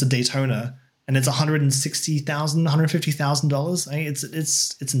seen, but it's a Daytona, and it's $160,000, $150,000. I mean,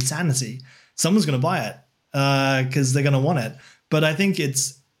 it's insanity. Someone's going to buy it because they're going to want it. But I think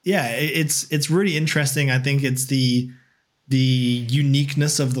it's really interesting. I think it's the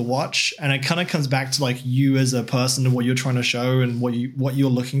uniqueness of the watch, and it kind of comes back to like you as a person and what you're trying to show and what you're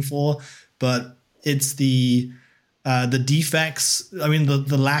looking for. But it's the defects. I mean,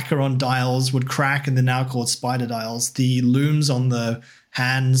 the lacquer on dials would crack, and they're now called spider dials. The looms on the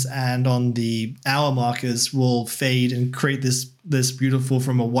hands and on the hour markers will fade and create this beautiful,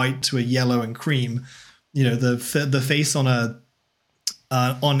 from a white to a yellow and cream. The face on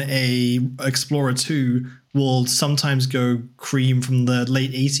a Explorer 2 will sometimes go cream from the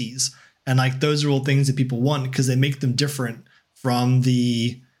late 80s, and like those are all things that people want because they make them different from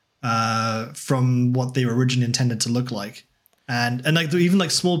from what they were originally intended to look like. And like even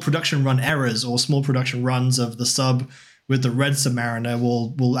like small production run errors or small production runs of the sub with the red Submariner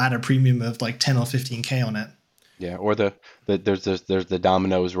will add a premium of like 10 or 15K on it. Yeah, or there's the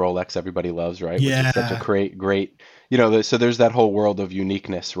Domino's Rolex everybody loves, right? Yeah. Which is such a great, so there's that whole world of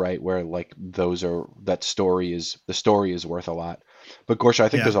uniqueness, right? Where like the story is worth a lot. But Gorsha, I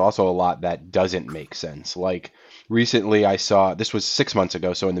think there's also a lot that doesn't make sense. Like recently I saw, this was 6 months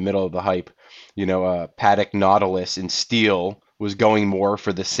ago, so in the middle of the hype, Patek Nautilus in steel was going more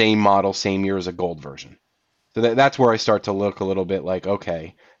for the same model, same year as a gold version. So that's where I start to look a little bit like,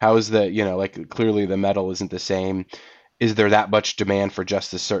 okay, how is like clearly the metal isn't the same. Is there that much demand for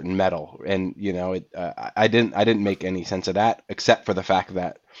just a certain metal? And, I didn't make any sense of that, except for the fact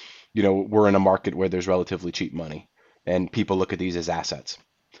that, we're in a market where there's relatively cheap money and people look at these as assets.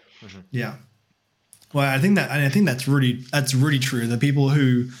 Mm-hmm. Yeah. Well, I think that's really true. The people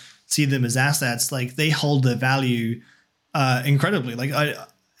who see them as assets, like they hold their value incredibly. Like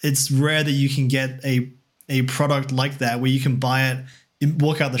it's rare that you can get a product like that where you can buy it,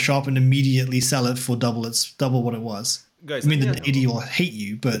 walk out the shop, and immediately sell it for double what it was. Guys, I mean, the lady will hate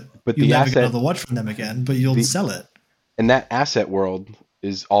you, but the you'll never asset, get another watch from them again. But you'll sell it. And that asset world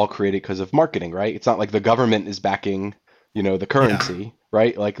is all created because of marketing, right? It's not like the government is backing, the currency,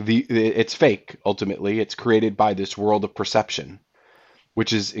 right? Like it's fake. Ultimately, it's created by this world of perception.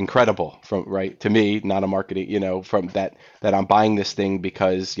 which is incredible from right to me, not a marketing, from that I'm buying this thing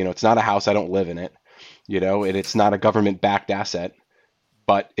because, it's not a house, I don't live in it, and it's not a government backed asset,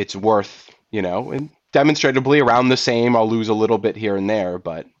 but it's worth, and demonstrably around the same. I'll lose a little bit here and there,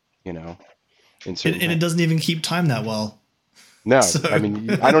 but, in certain And it doesn't even keep time that well. no, So I mean,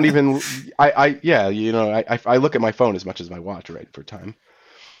 I don't even, yeah, I look at my phone as much as my watch, right, for time.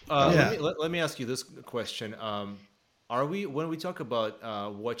 yeah. Let me ask you this question. Are we when we talk about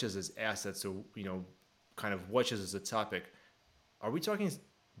watches as assets, or kind of watches as a topic, are we talking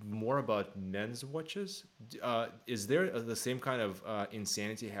more about men's watches? Is there the same kind of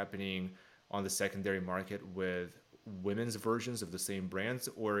insanity happening on the secondary market with women's versions of the same brands,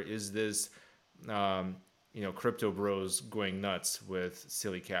 or is this crypto bros going nuts with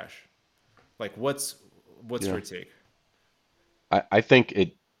silly cash? Like, what's Yeah. your take? I think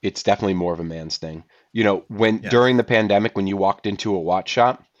it's definitely more of a man's thing. When Yeah. during the pandemic, when you walked into a watch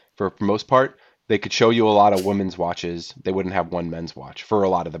shop, for most part, they could show you a lot of women's watches. They wouldn't have one men's watch for a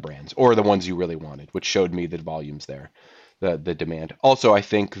lot of the brands, or the ones you really wanted, which showed me the volumes there, the demand. Also, I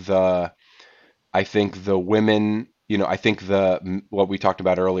think the women, I think what we talked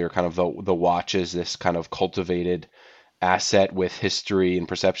about earlier, kind of the watch is this kind of cultivated asset with history and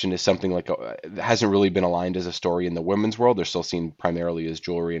perception, is something like that hasn't really been aligned as a story in the women's world. They're still seen primarily as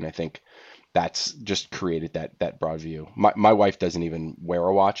jewelry, and I think that's just created that broad view. My wife doesn't even wear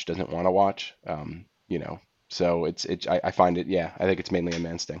a watch, doesn't want a watch, so I find it, yeah, I think it's mainly a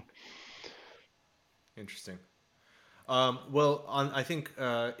man's thing. Interesting. I think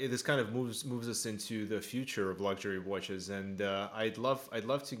this kind of moves us into the future of luxury watches, and I'd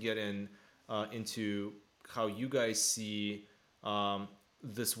love to get into how you guys see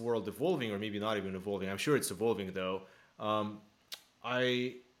this world evolving, or maybe not even evolving. I'm sure it's evolving though. Um,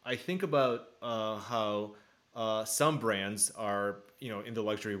 I think about how some brands are, in the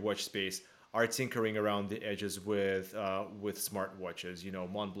luxury watch space, are tinkering around the edges with smart watches.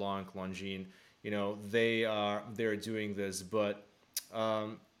 Montblanc, Longines. They're doing this, but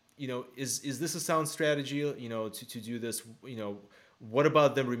is this a sound strategy? To do this. What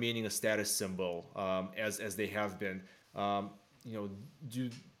about them remaining a status symbol, as they have been? Um, you know, do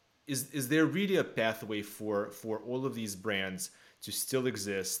is there really a pathway for all of these brands to still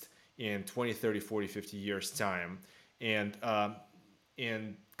exist in 20, 30, 40, 50 years time, and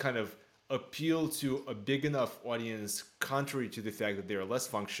kind of appeal to a big enough audience, contrary to the fact that they're less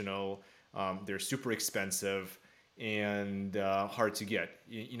functional, they're super expensive, and hard to get?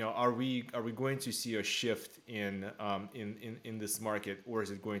 Are we going to see a shift in this market, or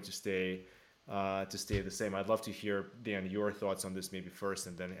is it going to stay the same? I'd love to hear, Dan, your thoughts on this maybe first,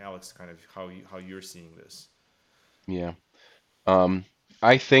 and then Alex, kind of how you're seeing this. Yeah. Um,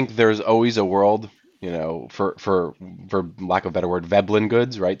 I think there's always a world, for lack of a better word, Veblen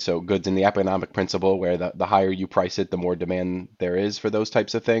goods, right? So goods in the economic principle, where the higher you price it, the more demand there is for those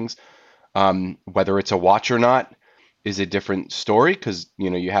types of things. Whether it's a watch or not is a different story, because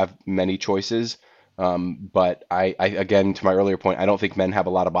you have many choices. But I again, to my earlier point, I don't think men have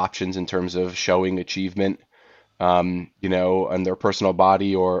a lot of options in terms of showing achievement, on their personal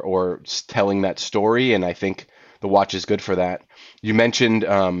body, or telling that story. And I think the watch is good for that. You mentioned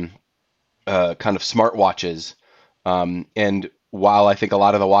kind of smart watches, and while I think a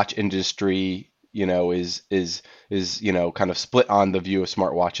lot of the watch industry, is kind of split on the view of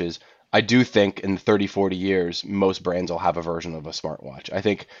smartwatches, I do think in 30, 40 years, most brands will have a version of a smartwatch. I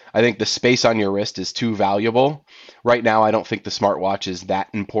think the space on your wrist is too valuable. Right now, I don't think the smartwatch is that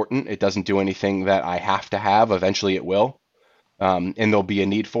important. It doesn't do anything that I have to have. Eventually it will, and there'll be a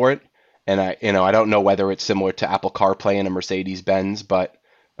need for it. And I don't know whether it's similar to Apple CarPlay and a Mercedes Benz, but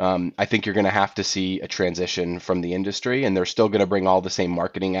I think you're going to have to see a transition from the industry, and they're still going to bring all the same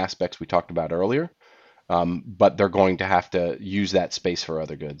marketing aspects we talked about earlier, but they're going to have to use that space for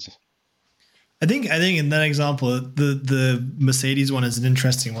other goods. I think in that example, the Mercedes one is an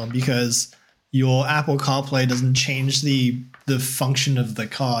interesting one, because your Apple CarPlay doesn't change the function of the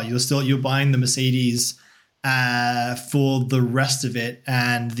car. You're buying the Mercedes for the rest of it,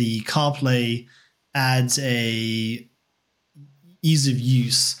 and the CarPlay adds a ease of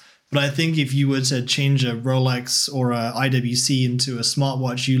use. But I think if you were to change a Rolex or a IWC into a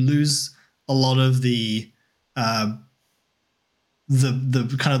smartwatch, you lose a lot of uh,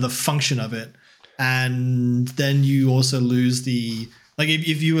 the kind of the function of it, and then you also lose the, like,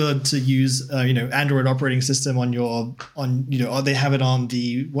 if you were to use Android operating system on they have it on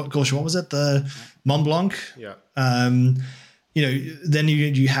the what was it, the Mont Blanc. Yeah. Then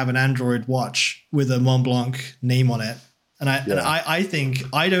you have an Android watch with a Mont Blanc name on it. And Yeah. I think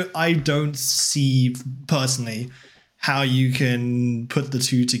I don't see personally how you can put the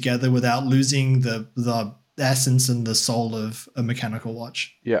two together without losing the essence and the soul of a mechanical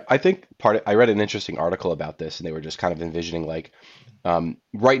watch. Yeah, I think I read an interesting article about this, and they were just kind of envisioning like,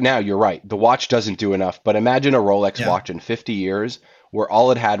 right now, you're right, the watch doesn't do enough, but imagine a Rolex Yeah. watch in 50 years where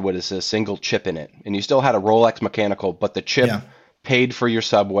all it had was a single chip in it, and you still had a Rolex mechanical, but the chip Yeah. paid for your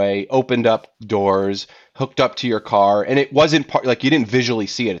subway, opened up doors, hooked up to your car, and it wasn't like you didn't visually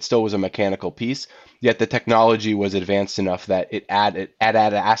see it. It still was a mechanical piece, yet the technology was advanced enough that it added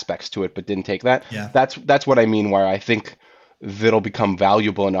aspects to it, but didn't take that. Yeah. That's what I mean. Where I think that'll become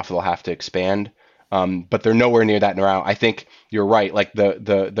valuable enough, they'll have to expand. But they're nowhere near that now. I think you're right. Like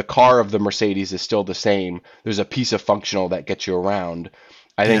the car of the Mercedes is still the same. There's a piece of functional that gets you around.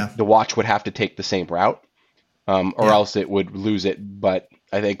 I Yeah. think the watch would have to take the same route, or Yeah. else it would lose it. But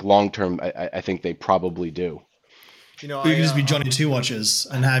I think long term, I think they probably do. You know, Or you could just be Johnny Two Watches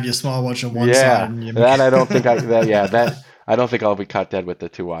and have your smartwatch on one side Yeah, and your that I don't think I don't think I'll be caught dead with the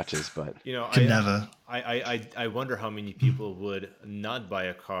two watches. But you know, could never. I wonder how many people would not buy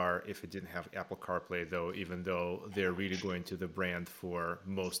a car if it didn't have Apple CarPlay, though, even though they're really going to the brand for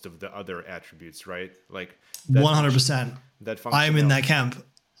most of the other attributes, right? Like that 100%. that I am in functionality. that camp.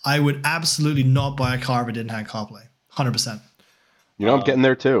 I would absolutely not buy a car if it didn't have CarPlay. 100%. I'm getting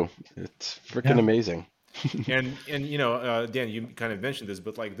there too. It's freaking Yeah. amazing. And you know, Dan, you kind of mentioned this,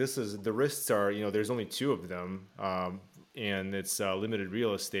 but like this is the wrists are, you know, there's only two of them, and it's limited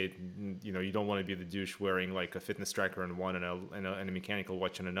real estate. You know, you don't want to be the douche wearing like a fitness tracker on one and a mechanical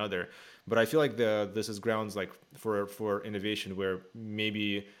watch on another. But I feel like this is grounds like for innovation where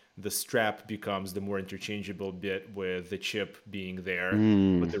maybe the strap becomes the more interchangeable bit with the chip being there,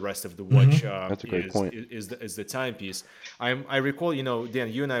 but the rest of the watch That's a great point. is the timepiece. I recall, you know,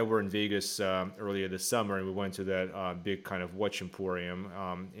 Dan, you and I were in Vegas earlier this summer, and we went to that big kind of watch emporium,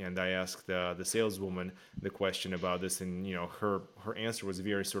 and I asked the saleswoman the question about this, and you know, her answer was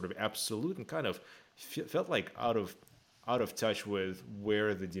very sort of absolute and kind of felt like out of touch with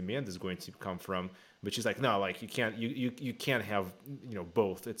where the demand is going to come from. But she's like, no, like you can't have, you know,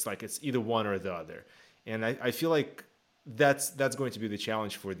 both. It's like it's either one or the other. And I feel like that's going to be the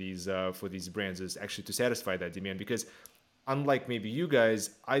challenge for these brands, is actually to satisfy that demand, because unlike maybe you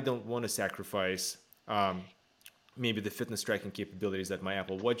guys, I don't want to sacrifice maybe the fitness tracking capabilities that my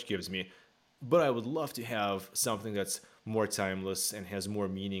Apple Watch gives me, but I would love to have something that's more timeless and has more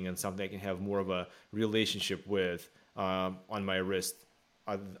meaning, and something I can have more of a relationship with on my wrist,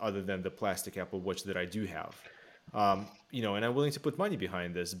 other than the plastic Apple Watch that I do have. You know, and I'm willing to put money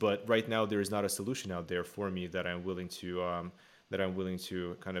behind this, but right now there is not a solution out there for me that I'm willing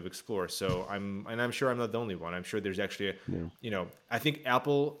to kind of explore. So I'm sure I'm not the only one. I'm sure there's actually, you know, I think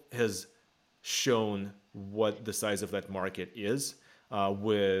Apple has shown what the size of that market is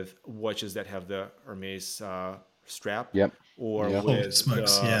with watches that have the Hermes strap, Yep. or Yep. Holy with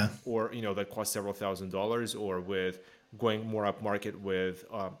smokes, yeah. or you know, that cost several $1,000s, or with going more up market with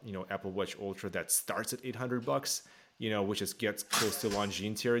you know, Apple Watch Ultra that starts at $800, you know, which is gets close to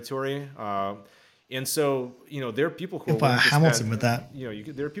Longines territory. And so, you know, there are people who are Buy a willing to Hamilton spend, with that. you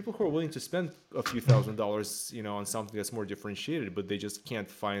know, there are people who are willing to spend a few $1,000s, you know, on something that's more differentiated, but they just can't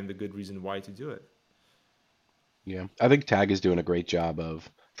find the good reason why to do it. Yeah, I think Tag is doing a great job of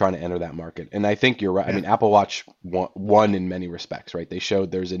trying to enter that market, and I think you're right. I mean, Apple Watch won in many respects, right? They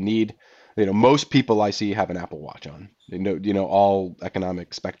showed there's a need. You know, most people I see have an Apple Watch on. You know, all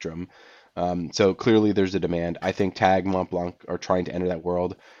economic spectrum. So clearly there's a demand. I think Tag, Montblanc are trying to enter that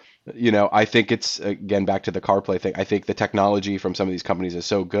world. You know, I think it's again back to the CarPlay thing. I think the technology from some of these companies is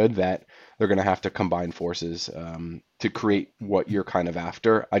so good that they're going to have to combine forces to create what you're kind of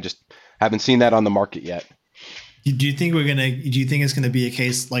after. I just haven't seen that on the market yet. Do you think it's gonna be a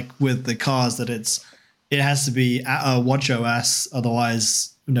case like with the cars that it has to be a watch OS,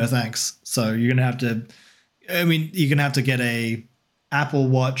 otherwise no thanks. So you're gonna have to get a Apple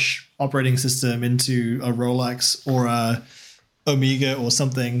Watch operating system into a Rolex or a Omega or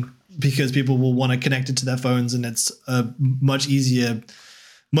something, because people will want to connect it to their phones, and it's a much easier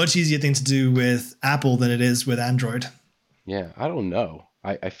thing to do with Apple than it is with Android. Yeah, I don't know.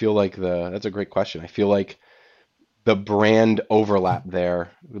 I feel like that's a great question. I feel like the brand overlap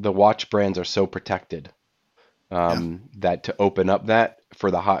there, the watch brands are so protected that to open up that for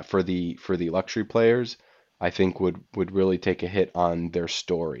the luxury players, I think would really take a hit on their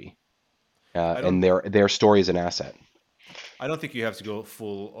story, and their story is an asset. I don't think you have to go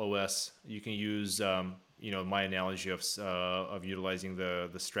full OS. You can use, you know, my analogy of utilizing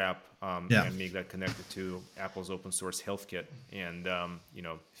the strap and make that connected to Apple's open source Health Kit, and you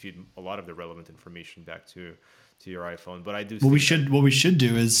know, feed a lot of the relevant information back to your iPhone. But I do. What we should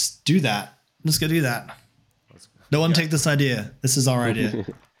do is do that. Let's go do that. No one take this idea. This is our idea.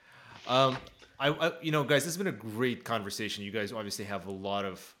 Guys, this has been a great conversation. You guys obviously have a lot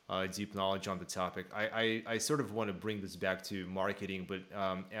of deep knowledge on the topic. I sort of want to bring this back to marketing, but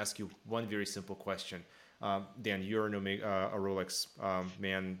ask you one very simple question. Dan, you're an a Rolex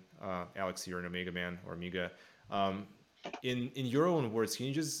man. Alex, you're an Omega man or Amiga. In your own words, can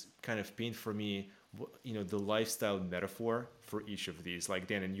you just kind of paint for me, the lifestyle metaphor for each of these? Like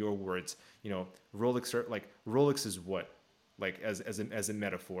Dan, in your words, Rolex is what? Like as a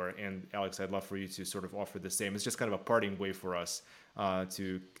metaphor, and Alex, I'd love for you to sort of offer the same. It's just kind of a parting way for us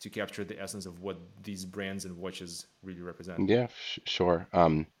to capture the essence of what these brands and watches really represent. Yeah, sure.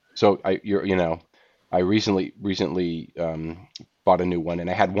 So I recently bought a new one, and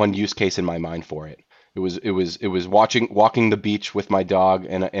I had one use case in my mind for it. It was walking the beach with my dog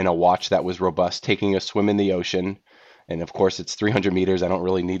in a watch that was robust, taking a swim in the ocean. And of course, it's 300 meters. I don't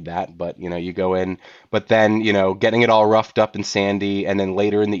really need that, but you go in. But then, getting it all roughed up and sandy, and then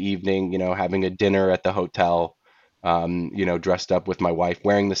later in the evening, having a dinner at the hotel, dressed up with my wife,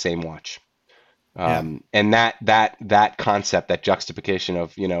 wearing the same watch. And that concept, that juxtaposition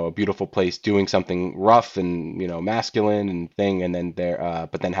of a beautiful place doing something rough and masculine and thing, and then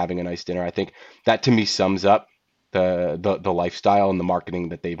but then having a nice dinner. I think that to me sums up the lifestyle and the marketing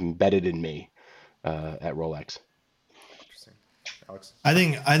that they've embedded in me at Rolex. Alex? I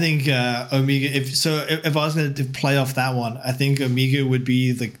think Omega. If I was going to play off that one, I think Omega would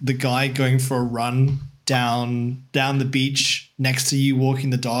be the guy going for a run down the beach next to you, walking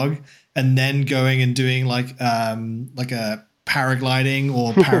the dog, and then going and doing like a paragliding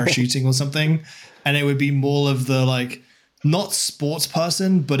or parachuting or something, and it would be more of the not sports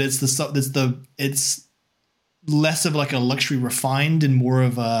person, but it's less of like a luxury refined and more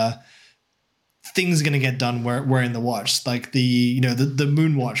of a things going to get done wearing the watch, like the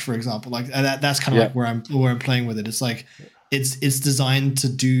moon watch, for example. Like that's kind of like where I'm playing with it. It's like it's designed to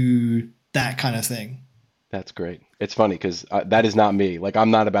do that kind of thing. That's great. It's funny because that is not me. Like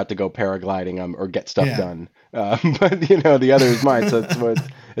I'm not about to go paragliding or get stuff done. But the other is mine. So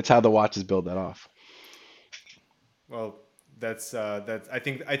it's how the watches build that off. Well, that's I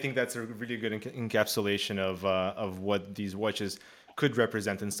think that's a really good encapsulation of what these watches could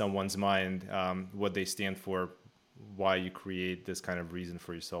represent in someone's mind, what they stand for, why you create this kind of reason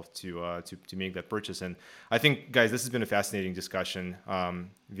for yourself to make that purchase. And I think, guys, this has been a fascinating discussion,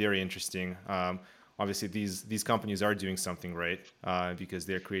 very interesting. Obviously, these companies are doing something right because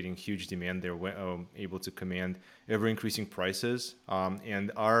they're creating huge demand. They're able to command ever-increasing prices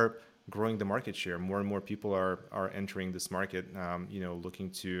and are growing the market share. More and more people are entering this market,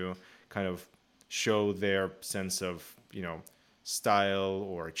 looking to kind of show their sense of, style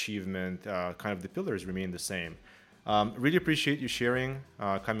or achievement. Kind of the pillars remain the same. Really appreciate you sharing,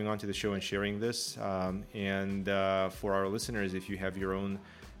 coming onto the show and sharing this. And for our listeners, if you have your own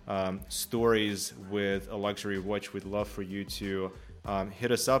stories with a luxury watch, we'd love for you to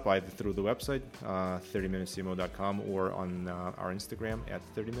hit us up either through the website, 30minutescmo.com, or on our Instagram at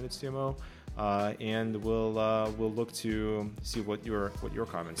 30minutescmo. And we'll look to see what your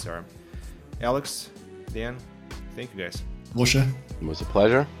comments are. Alex, Dan, thank you guys. Washa. It was a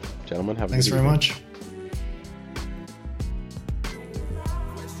pleasure. Gentlemen, have a good evening. Thanks very much.